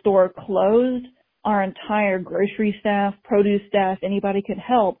as the store closed, our entire grocery staff, produce staff, anybody could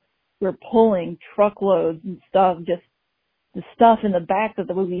help. We're pulling truckloads and stuff, just the stuff in the back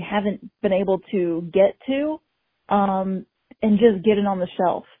that we haven't been able to get to, and just get it on the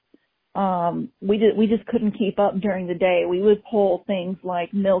shelf. We just couldn't keep up during the day. We would pull things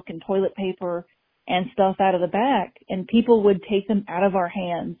like milk and toilet paper and stuff out of the back, and people would take them out of our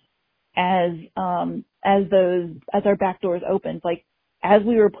hands as our back doors opened. Like, as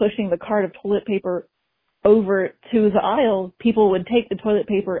we were pushing the cart of toilet paper over to the aisle, people would take the toilet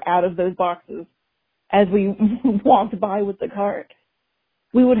paper out of those boxes as we walked by with the cart.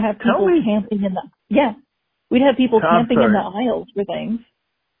 We would have people camping in we'd have people camping in the aisles for things.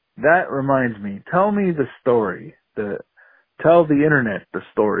 That reminds me. Tell me the story. Tell the internet the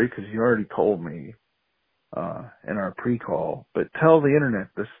story, because you already told me in our pre-call. But tell the internet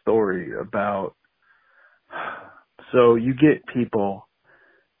the story about. So you get people,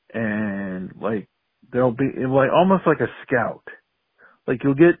 and like there'll be like almost like a scout. Like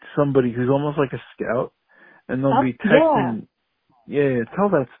you'll get somebody who's almost like a scout, and they'll be texting. Yeah, tell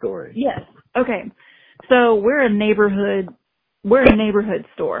that story. Yes. Okay. So we're a neighborhood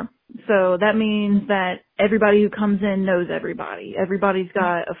store. So that means that everybody who comes in knows everybody. Everybody's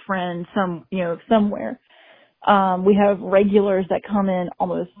got a friend somewhere. We have regulars that come in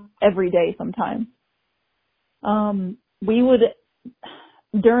almost every day sometimes. We would,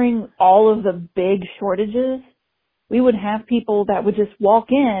 during all of the big shortages, we would have people that would just walk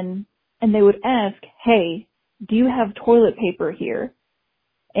in and they would ask, "Hey, do you have toilet paper here?"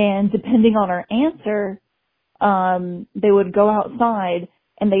 And depending on our answer, they would go outside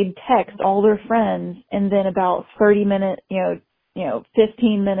and they'd text all their friends, and then about 30 minutes,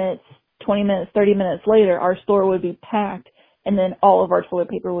 15 minutes, 20 minutes, 30 minutes later, our store would be packed and then all of our toilet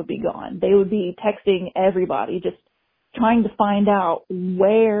paper would be gone. They would be texting everybody, just trying to find out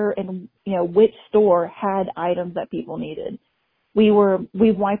where and, which store had items that people needed. We've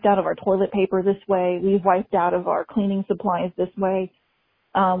wiped out of our toilet paper this way. We've wiped out of our cleaning supplies this way.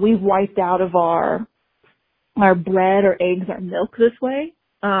 We've wiped out of our bread or eggs or milk this way.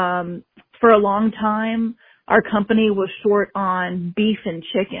 For a long time, our company was short on beef and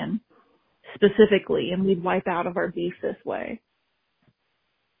chicken specifically, and we'd wipe out of our beef this way.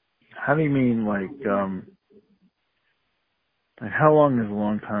 How do you mean, like how long is a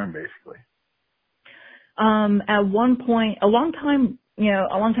long time, basically? At one point, a long time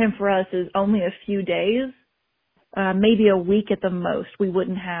for us is only a few days, maybe a week at the most. We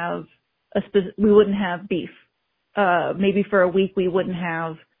wouldn't have beef. Maybe for a week we wouldn't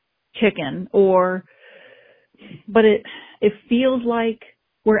have chicken, but it feels like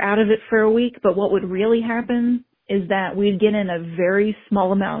we're out of it for a week, but what would really happen is that we'd get in a very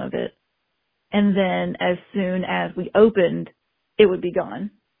small amount of it, and then as soon as we opened, it would be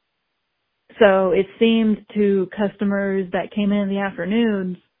gone. So it seemed to customers that came in the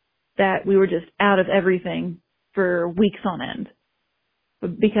afternoons that we were just out of everything for weeks on end,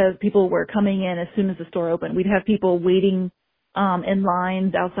 because people were coming in as soon as the store opened. We'd have people waiting in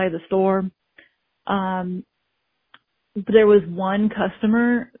lines outside the store. There was one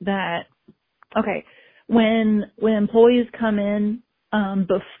customer that, when employees come in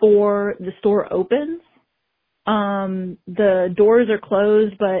before the store opens, the doors are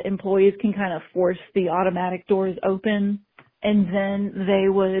closed, but employees can kind of force the automatic doors open, and then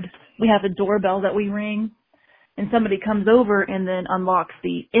we have a doorbell that we ring, and somebody comes over and then unlocks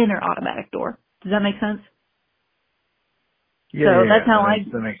the inner automatic door. Does that make sense? Yeah, so that's how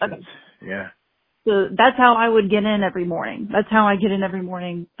that makes sense. Yeah. So that's how I would get in every morning. That's how I get in every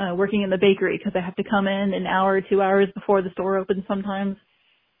morning, working in the bakery, because I have to come in an hour or 2 hours before the store opens sometimes.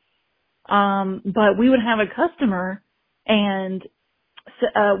 But we would have a customer, and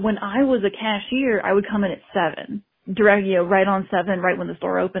when I was a cashier, I would come in at 7, right on 7, right when the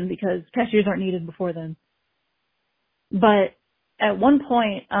store opened, because cashiers aren't needed before then. But at one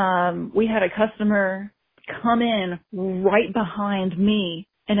point, we had a customer come in right behind me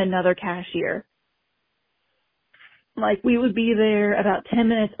and another cashier. Like, we would be there about 10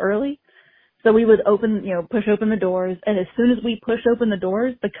 minutes early. So we would push open the doors, and as soon as we pushed open the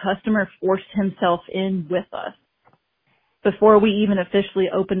doors, the customer forced himself in with us before we even officially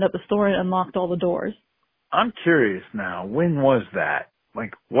opened up the store and unlocked all the doors. I'm curious now, when was that?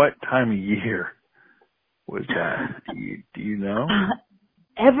 Like, what time of year was that? Do you know?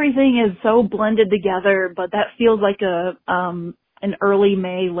 Everything is so blended together, but that feels like an early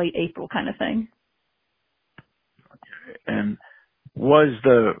May, late April kind of thing. And was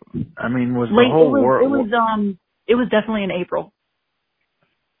the whole world? It was definitely in April.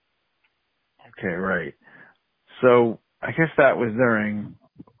 Okay, right. So I guess that was during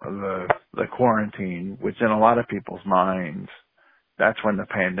the quarantine, which in a lot of people's minds, that's when the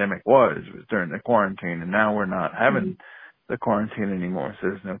pandemic was during the quarantine, and now we're not having the quarantine anymore, so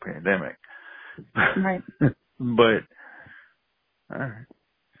there's no pandemic. Right. But all right.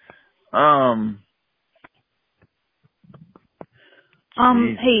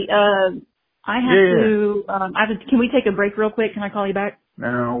 Hey, I have to, can we take a break real quick? Can I call you back?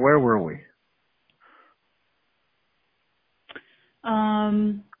 Now, where were we?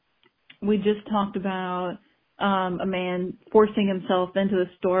 We just talked about, a man forcing himself into the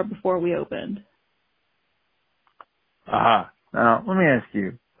store before we opened. Aha. Now, let me ask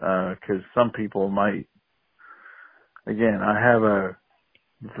you, cause some people might, again, I have a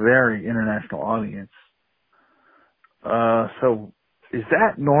very international audience. So is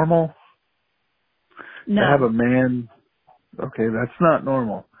that normal? No. To have a man? Okay, that's not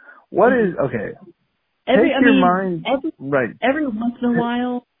normal. What is, okay. Every once in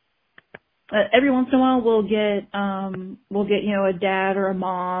a while we'll get a dad or a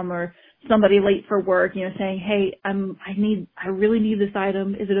mom or somebody late for work, saying, "Hey, I really need this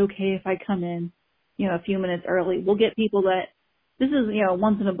item. Is it okay if I come in, a few minutes early?" We'll get people that, this is,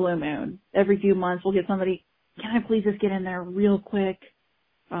 once in a blue moon. Every few months we'll get somebody, "Can I please just get in there real quick,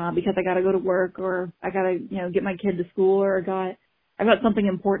 because I gotta go to work, or I gotta, get my kid to school, or I've got something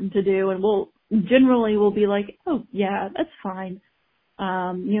important to do," and we'll be like, "Oh yeah, that's fine.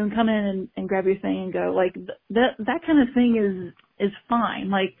 You can come in and grab your thing and go." Like that kind of thing is fine.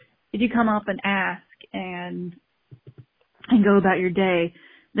 Like, if you come up and ask and go about your day,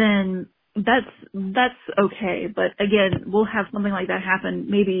 then that's okay. But again, we'll have something like that happen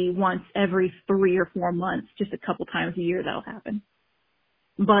maybe once every 3 or 4 months, just a couple times a year that'll happen.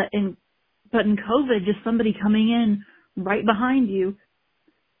 But in COVID, just somebody coming in right behind you,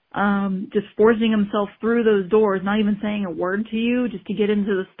 just forcing himself through those doors, not even saying a word to you, just to get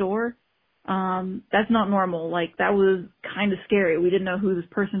into the store. That's not normal. Like, that was kind of scary. We didn't know who this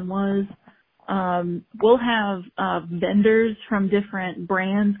person was. We'll have, vendors from different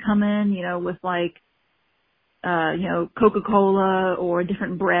brands come in, with like, Coca-Cola or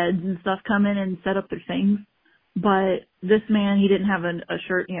different breads and stuff come in and set up their things. But this man, he didn't have a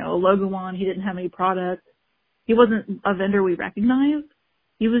shirt, a logo on. He didn't have any product. He wasn't a vendor we recognized.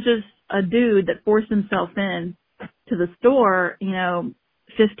 He was just a dude that forced himself in to the store, 15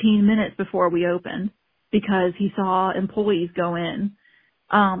 minutes before we opened because he saw employees go in.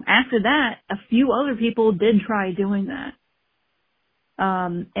 After that, a few other people did try doing that.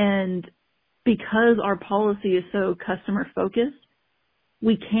 And because our policy is so customer focused,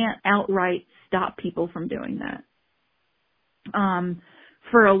 we can't outright stop people from doing that.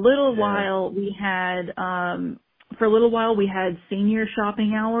 For a little while we had senior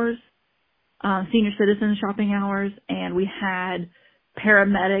shopping hours, senior citizen shopping hours, and we had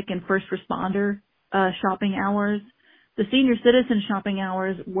paramedic and first responder, shopping hours. The senior citizen shopping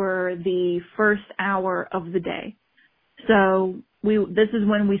hours were the first hour of the day. So this is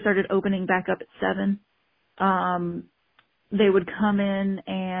when we started opening back up at 7. They would come in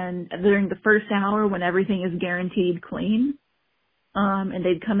and during the first hour when everything is guaranteed clean, and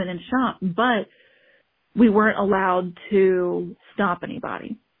they'd come in and shop, but we weren't allowed to stop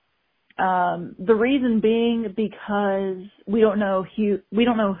anybody. The reason being because we don't know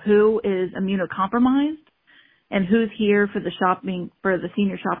who is immunocompromised and who's here for the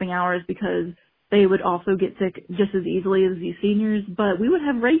senior shopping hours, because they would also get sick just as easily as these seniors. But we would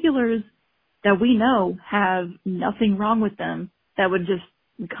have regulars that we know have nothing wrong with them that would just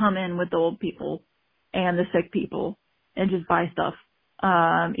come in with the old people and the sick people and just buy stuff,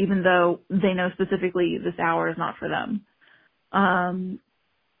 even though they know specifically this hour is not for them.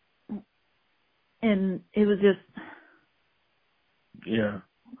 And it was just... Yeah.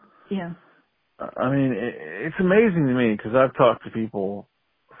 Yeah. I mean, it's amazing to me because I've talked to people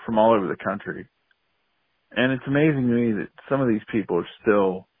from all over the country, and it's amazing to me that some of these people are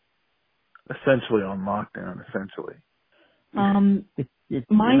still essentially on lockdown, essentially. My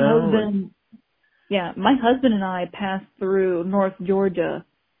husband and I passed through North Georgia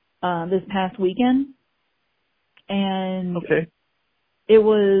this past weekend, and it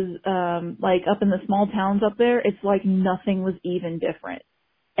was like up in the small towns up there, it's like nothing was even different.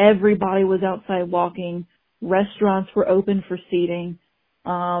 Everybody was outside walking. Restaurants were open for seating.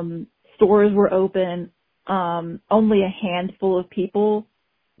 Stores were open. Only a handful of people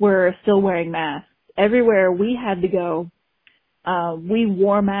were still wearing masks. Everywhere we had to go, we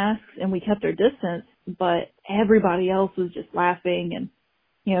wore masks and we kept our distance, but everybody else was just laughing and,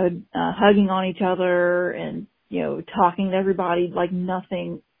 hugging on each other and, talking to everybody like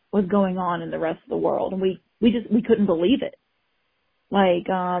nothing was going on in the rest of the world. And we couldn't believe it. Like,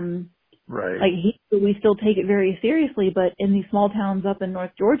 right. Like we still take it very seriously, but in these small towns up in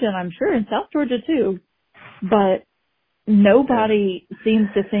North Georgia, and I'm sure in South Georgia too, but nobody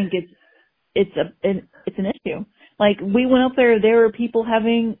seems to think it's an issue. Like, we went up there were people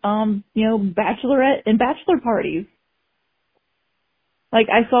having, bachelorette and bachelor parties. Like,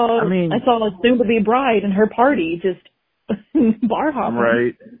 I saw a soon-to-be bride and her party just bar hopping.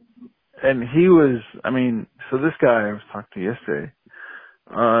 Right. And he was, so this guy I was talking to yesterday,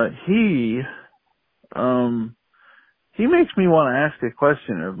 he makes me want to ask a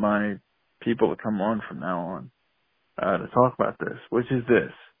question of my people that come on from now on, to talk about this, which is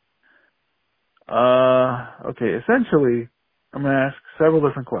this. Okay, essentially, I'm going to ask several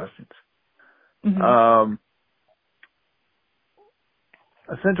different questions. Mm-hmm.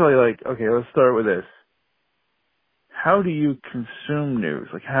 Essentially, let's start with this. How do you consume news?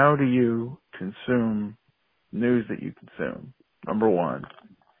 Like, how do you consume news that you consume? Number one.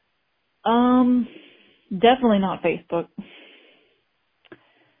 Definitely not Facebook.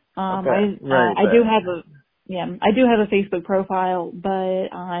 Okay. I do have a Facebook profile, but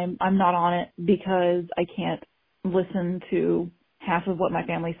I'm not on it because I can't listen to half of what my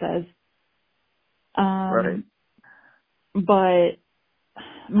family says. Right. But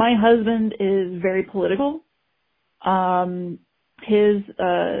my husband is very political. He's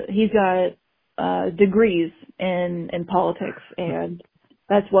got degrees in politics, and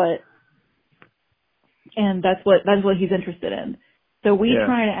that's what he's interested in. So we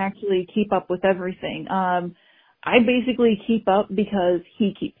try to actually keep up with everything. I basically keep up because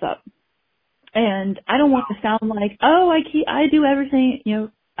he keeps up. And I don't want to sound like, oh, I do everything,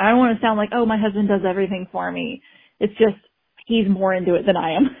 I don't want to sound like, oh, my husband does everything for me. It's just, he's more into it than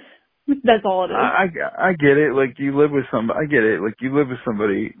I am. That's all it is. I get it. Like, you live with somebody. I get it. Like, you live with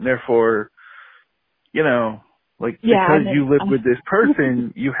somebody. Therefore, like, because you live with this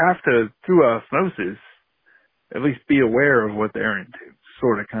person, you have to, through osmosis, at least be aware of what they're into.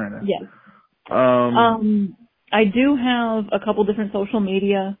 Sort of, kind of. Yes. I do have a couple different social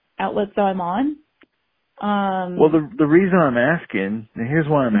media outlets that I'm on. Well, the reason I'm asking, and here's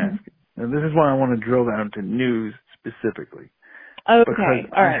why I'm asking, and this is why I want to drill down to news specifically. Okay, because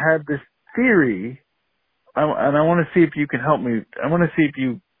all right. I had this theory, and I want to see if you can help me. I want to see if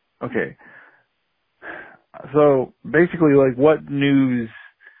you, okay. So basically, like, what news?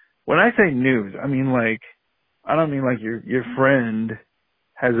 When I say news, I mean, like, I don't mean like your friend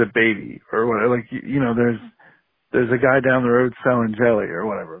has a baby or whatever. Like, there's a guy down the road selling jelly or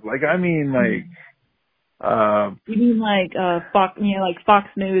whatever. Like, I mean, like. You mean like Fox, like Fox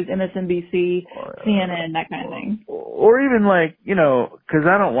News, MSNBC, CNN, that kind of thing, or even like, because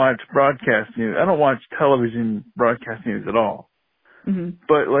I don't watch broadcast news. I don't watch television broadcast news at all.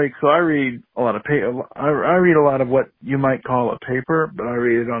 But like, so I read a lot of I read a lot of what you might call a paper, but I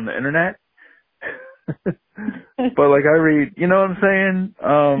read it on the internet. But like, I read, you know what I'm saying?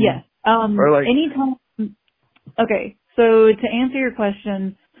 Yes. Or like, anytime. Okay, so to answer your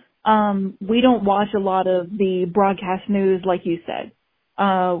question. We don't watch a lot of the broadcast news like you said.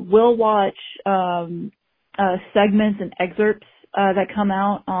 We'll watch segments and excerpts that come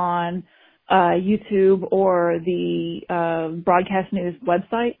out on YouTube or the broadcast news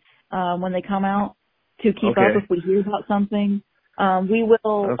websites when they come out to keep up if we hear about something. We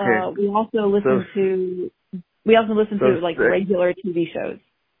will we also listen to like regular TV shows.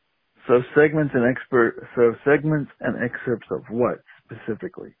 So segments and excerpts of what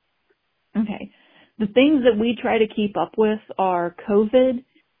specifically? Okay. The things that we try to keep up with are COVID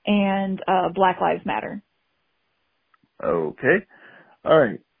and Black Lives Matter. Okay. All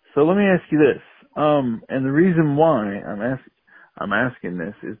right. So let me ask you this. And the reason why I'm asking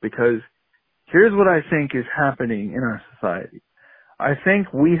this is because here's what I think is happening in our society. I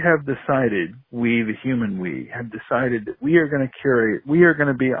think we have decided, the human we, have decided that we are going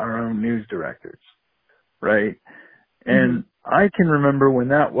to be our own news directors, right? And I can remember when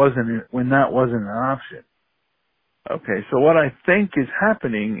that wasn't an option. Okay, so what I think is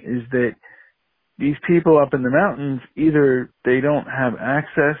happening is that these people up in the mountains, either they don't have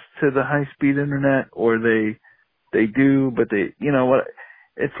access to the high-speed internet, or they do, but they,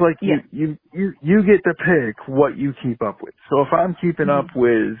 it's like you get to pick what you keep up with. So if I'm keeping up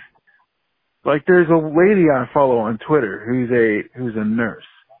with, like, there's a lady I follow on Twitter who's a nurse,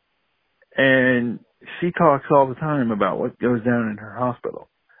 and she talks all the time about what goes down in her hospital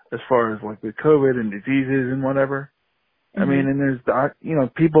as far as like with COVID and diseases and whatever. I mean, and there's,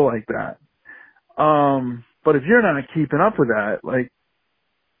 people like that. But if you're not keeping up with that, like,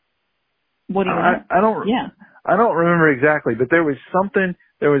 what do you mean? I don't remember exactly, but there was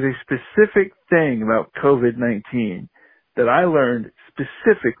a specific thing about COVID-19 that I learned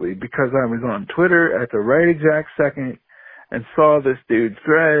specifically because I was on Twitter at the right exact second and saw this dude's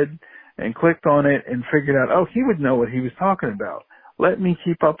thread and clicked on it and figured out, oh, he would know what he was talking about. Let me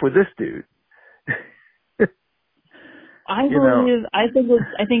keep up with this dude. I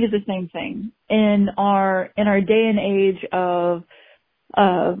think it's the same thing in our day and age of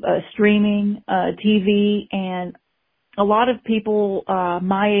streaming, TV, and a lot of people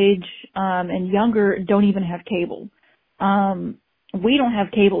my age and younger don't even have cable. We don't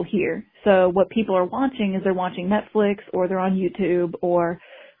have cable here, so what people are watching is they're watching Netflix, or they're on YouTube, or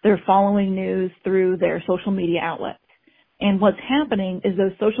they're following news through their social media outlets. And what's happening is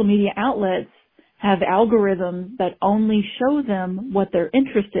those social media outlets have algorithms that only show them what they're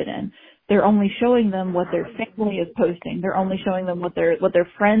interested in. They're only showing them what their family is posting. They're only showing them what their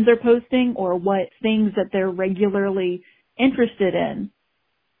friends are posting, or what things that they're regularly interested in.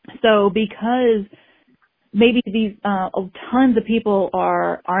 So because maybe these tons of people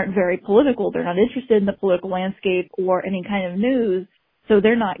aren't very political, they're not interested in the political landscape or any kind of news, so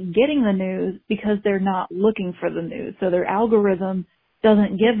they're not getting the news because they're not looking for the news. So their algorithm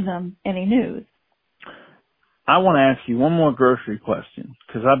doesn't give them any news. I want to ask you one more grocery question,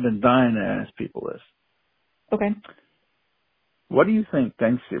 because I've been dying to ask people this. Okay. What do you think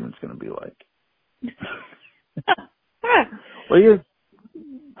Thanksgiving's going to be like? Well, you.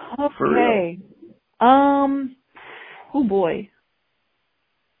 Okay. Oh boy.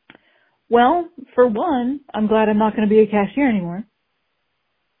 Well, for one, I'm glad I'm not going to be a cashier anymore.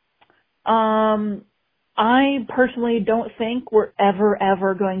 I personally don't think we're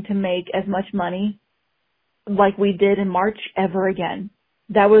ever going to make as much money like we did in March ever again.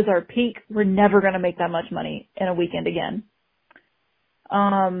 That was our peak. We're never going to make that much money in a weekend again.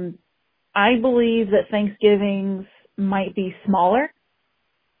 I believe that Thanksgivings might be smaller,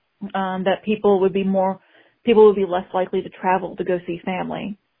 that people would be less likely to travel to go see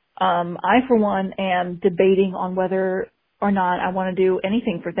family. I, for one, am debating on whether or not I want to do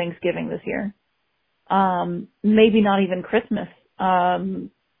anything for Thanksgiving this year. Maybe not even Christmas,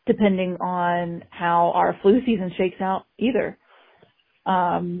 depending on how our flu season shakes out either.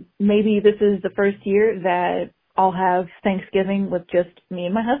 Maybe this is the first year that I'll have Thanksgiving with just me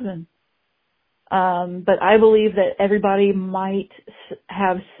and my husband. But I believe that everybody might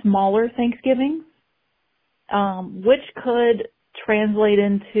have smaller Thanksgivings, which could translate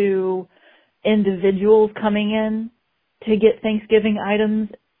into individuals coming in to get Thanksgiving items,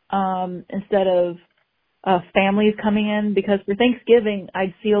 instead of families coming in, because for Thanksgiving,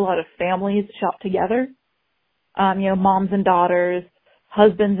 I'd see a lot of families shop together. Moms and daughters,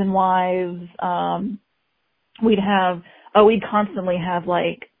 husbands and wives. We'd constantly have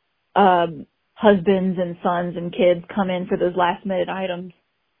like, husbands and sons and kids come in for those last minute items.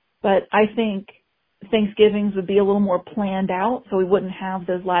 But I think Thanksgivings would be a little more planned out, so we wouldn't have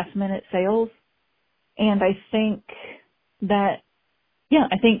those last minute sales. And I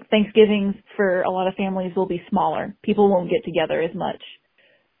think Thanksgivings for a lot of families will be smaller. People won't get together as much,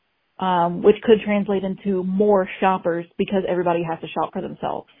 which could translate into more shoppers because everybody has to shop for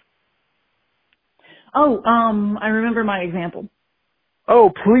themselves. Oh, I remember my example.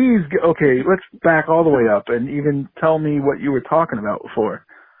 Oh, please. Okay, let's back all the way up and even tell me what you were talking about before.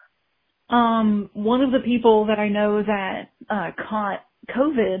 One of the people that I know that caught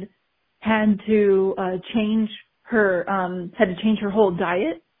COVID had to change her whole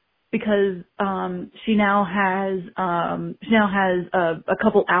diet because she now has a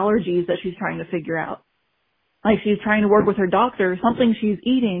couple allergies that she's trying to figure out. Like, she's trying to work with her doctor. Something she's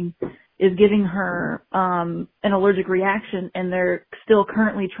eating is giving her an allergic reaction, and they're still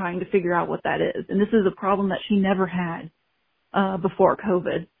currently trying to figure out what that is. And this is a problem that she never had before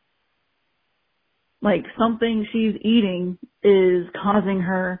COVID. Like, something she's eating is causing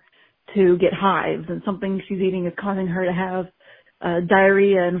her to get hives, and something she's eating is causing her to have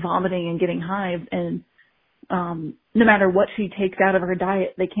diarrhea and vomiting and getting hives. And no matter what she takes out of her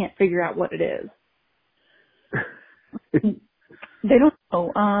diet, they can't figure out what it is. They don't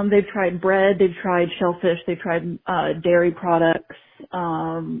know. They've tried bread, they've tried shellfish, they've tried dairy products,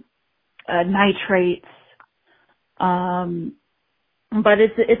 nitrates, but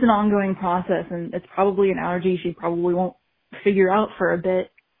it's an ongoing process, and it's probably an allergy she probably won't figure out for a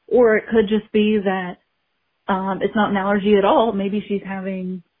bit. Or it could just be that it's not an allergy at all. Maybe she's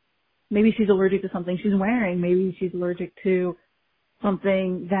allergic to something she's wearing. Maybe she's allergic to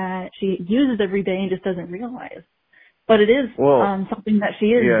something that she uses every day and just doesn't realize. But it is something that she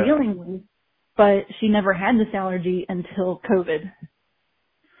is dealing with, but she never had this allergy until COVID.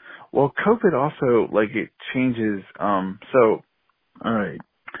 Well, COVID also, like, it changes. All right.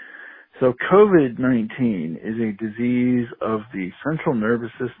 So COVID-19 is a disease of the central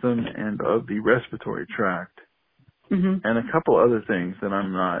nervous system and of the respiratory tract, and a couple other things that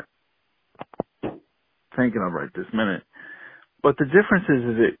I'm not thinking of right this minute. But the difference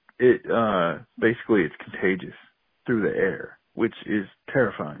is it basically it's contagious through the air, which is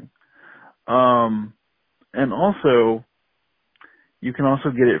terrifying. And also, you can also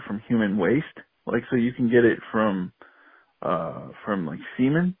get it from human waste. Like, so you can get it from like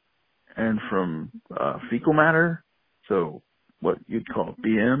semen and from fecal matter. So what you'd call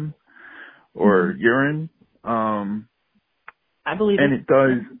BM or urine. I believe and it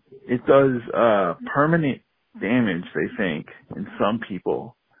does permanent damage, they think, in some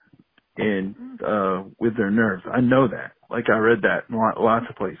people with their nerves. I know that. Like, I read that in lots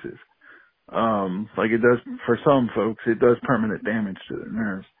of places. Like, it does, for some folks, it does permanent damage to their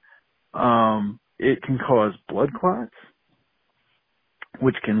nerves. It can cause blood clots,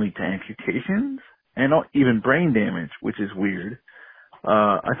 which can lead to amputations and even brain damage, which is weird.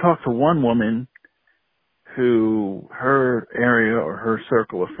 I talked to one woman who her area or her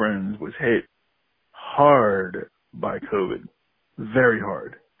circle of friends was hit hard by COVID, very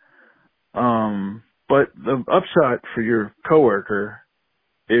hard. But the upshot for your coworker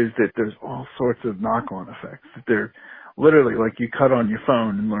is that there's all sorts of knock-on effects. They're literally like you cut on your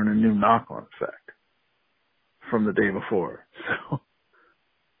phone and learn a new knock-on effect from the day before. So,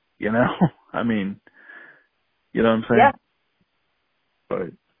 I mean, you know what I'm saying? Yeah.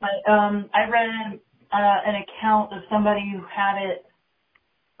 But I read an account of somebody who had it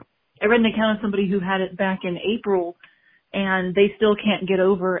I read an account of somebody who had it back in April, and they still can't get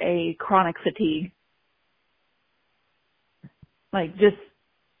over a chronic fatigue. Like just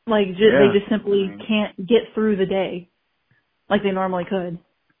they just simply can't get through the day like they normally could.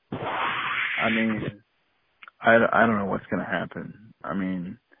 I mean, I don't know what's going to happen. I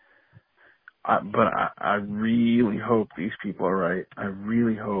mean, I really hope these people are right. I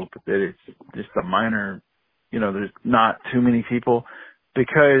really hope that it's just a minor, there's not too many people,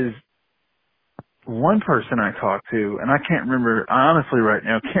 because one person I talked to, and I can't remember, I honestly right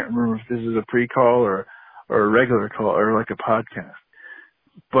now can't remember if this is a pre-call or a regular call or like a podcast.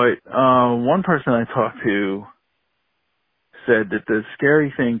 But one person I talked to said that the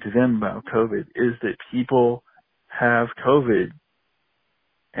scary thing to them about COVID is that people have COVID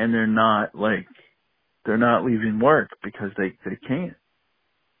and they're not leaving work because they can't.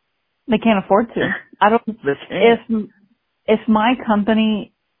 They can't afford to. I don't. They can't. If my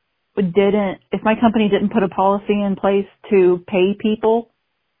company didn't put a policy in place to pay people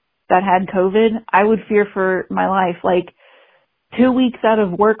that had COVID, I would fear for my life. Like 2 weeks out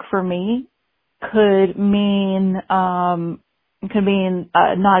of work for me could mean not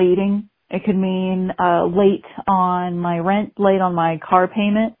eating. It could mean late on my rent, late on my car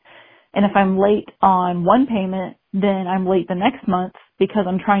payment. And if I'm late on one payment, then I'm late the next month because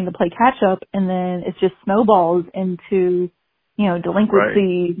I'm trying to play catch up, and then it just snowballs into,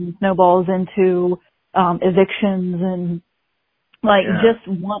 delinquency, and snowballs into evictions, and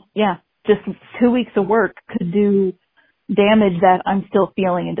just 2 weeks of work could do damage that I'm still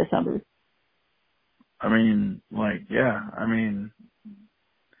feeling in December. I mean,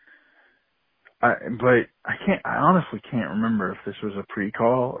 I honestly can't remember if this was a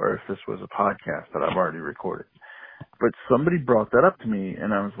pre-call or if this was a podcast that I've already recorded. But somebody brought that up to me,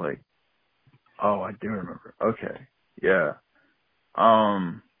 and I was like, oh, I do remember. Okay. Yeah.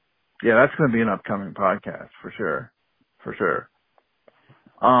 Yeah, that's going to be an upcoming podcast for sure. For sure.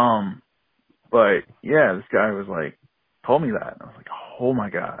 But yeah, this guy was like, told me that. And I was like, oh my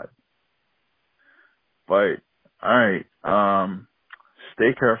God. But, alright,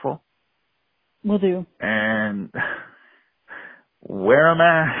 stay careful. Will do. And wear a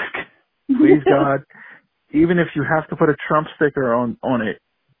mask. Please God. Even if you have to put a Trump sticker on it,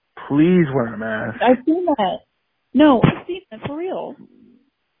 please wear a mask. I've seen that. No, I've seen that for real.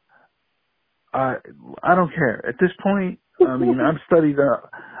 I don't care. At this point, I mean, I've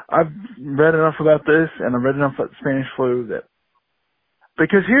read enough about this, and I've read enough about the Spanish flu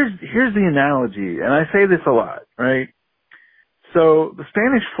because here's the analogy, and I say this a lot, right? So the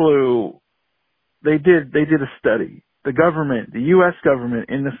Spanish flu, they did a study. The government, the U.S. government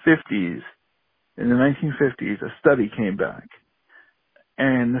in the 1950s, a study came back.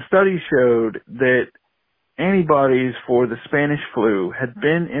 And the study showed that antibodies for the Spanish flu had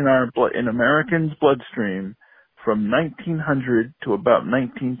been in Americans' bloodstream from 1900 to about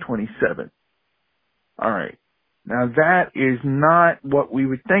 1927. All right. Now that is not what we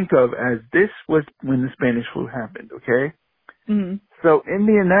would think of as this was when the Spanish flu happened, okay? Mm-hmm. So in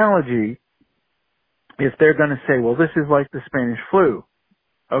the analogy, if they're going to say, well, this is like the Spanish flu,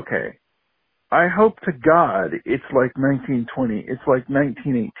 okay, I hope to God it's like 1920, it's like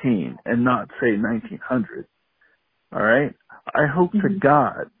 1918 and not say 1900. All right? I hope to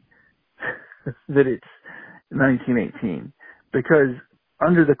God that it's 1918, because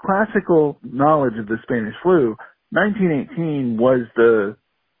under the classical knowledge of the Spanish flu, 1918 was the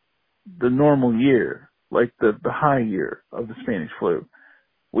normal year, like the high year of the Spanish flu.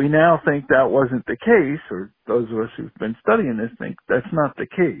 We now think that wasn't the case, or those of us who've been studying this think that's not the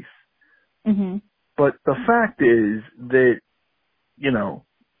case. Mm-hmm. But the fact is that,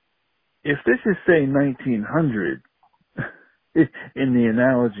 if this is, say, 1900 in the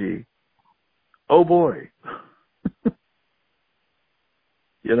analogy, oh boy.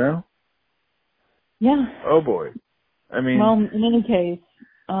 Yeah. Oh boy. I mean. Well, in any case,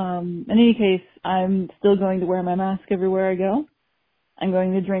 I'm still going to wear my mask everywhere I go. I'm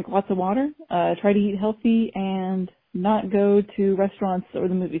going to drink lots of water, try to eat healthy, and not go to restaurants or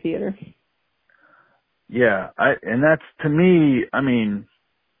the movie theater. Yeah, and that's, to me, I mean,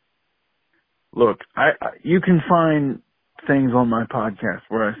 look, you can find things on my podcast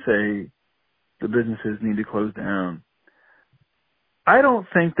where I say the businesses need to close down. I don't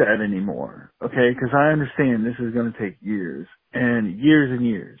think that anymore, okay? Because I understand this is going to take years and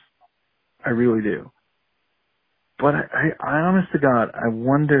years. I really do. But I honest to God, I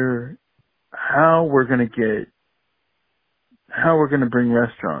wonder how we're going to bring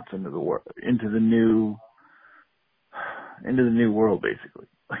restaurants into the new world, basically.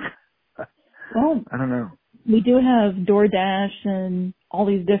 Well, I don't know. We do have DoorDash and all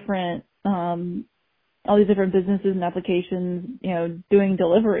these different businesses and applications, doing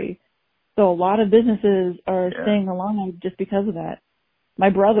delivery. So a lot of businesses are staying alive just because of that. My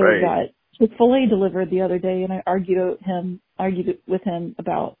brother got Chick-fil-A delivered the other day, and I argued with him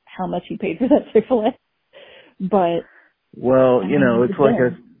about how much he paid for that Chick-fil-A. But well, it's like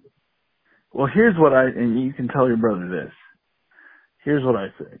here's what and you can tell your brother this. Here's what I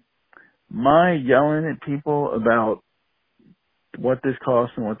say. My yelling at people about what this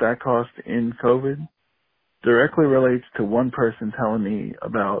costs and what that costs in COVID directly relates to one person telling me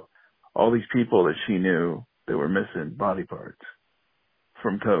about all these people that she knew that were missing body parts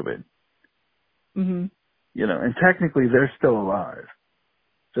from COVID. Mm-hmm. And technically they're still alive.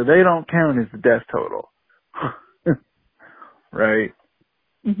 So they don't count as the death total. Right?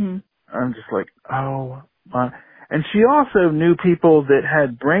 Mm-hmm. I'm just like, oh my. And she also knew people that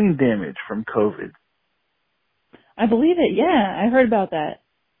had brain damage from COVID. I believe it. Yeah, I heard about that.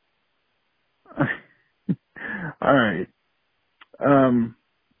 All right.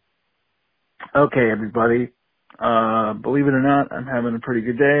 Okay, everybody. Believe it or not, I'm having a pretty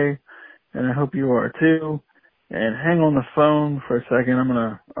good day, and I hope you are too. And hang on the phone for a second. I'm going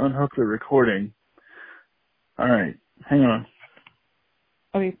to unhook the recording. All right. Hang on.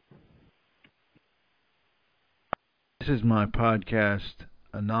 Okay. This is my podcast,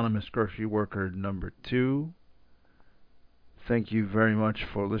 Anonymous Grocery Worker number 2. Thank you very much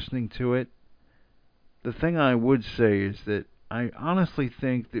for listening to it. The thing I would say is that I honestly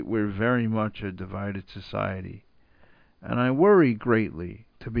think that we're very much a divided society. And I worry greatly,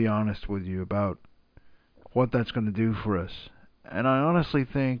 to be honest with you, about what that's going to do for us. And I honestly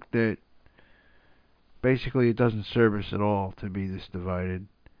think that basically it doesn't serve us at all to be this divided.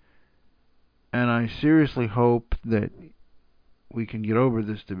 And I seriously hope that we can get over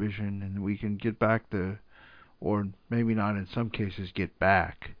this division and we can get back to, or maybe not in some cases get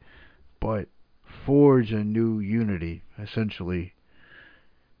back, but forge a new unity, essentially.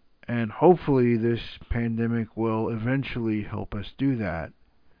 And hopefully this pandemic will eventually help us do that.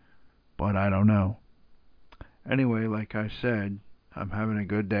 But I don't know. Anyway, like I said, I'm having a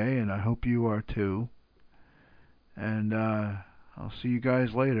good day and I hope you are too. And I'll see you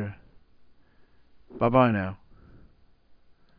guys later. Bye-bye now.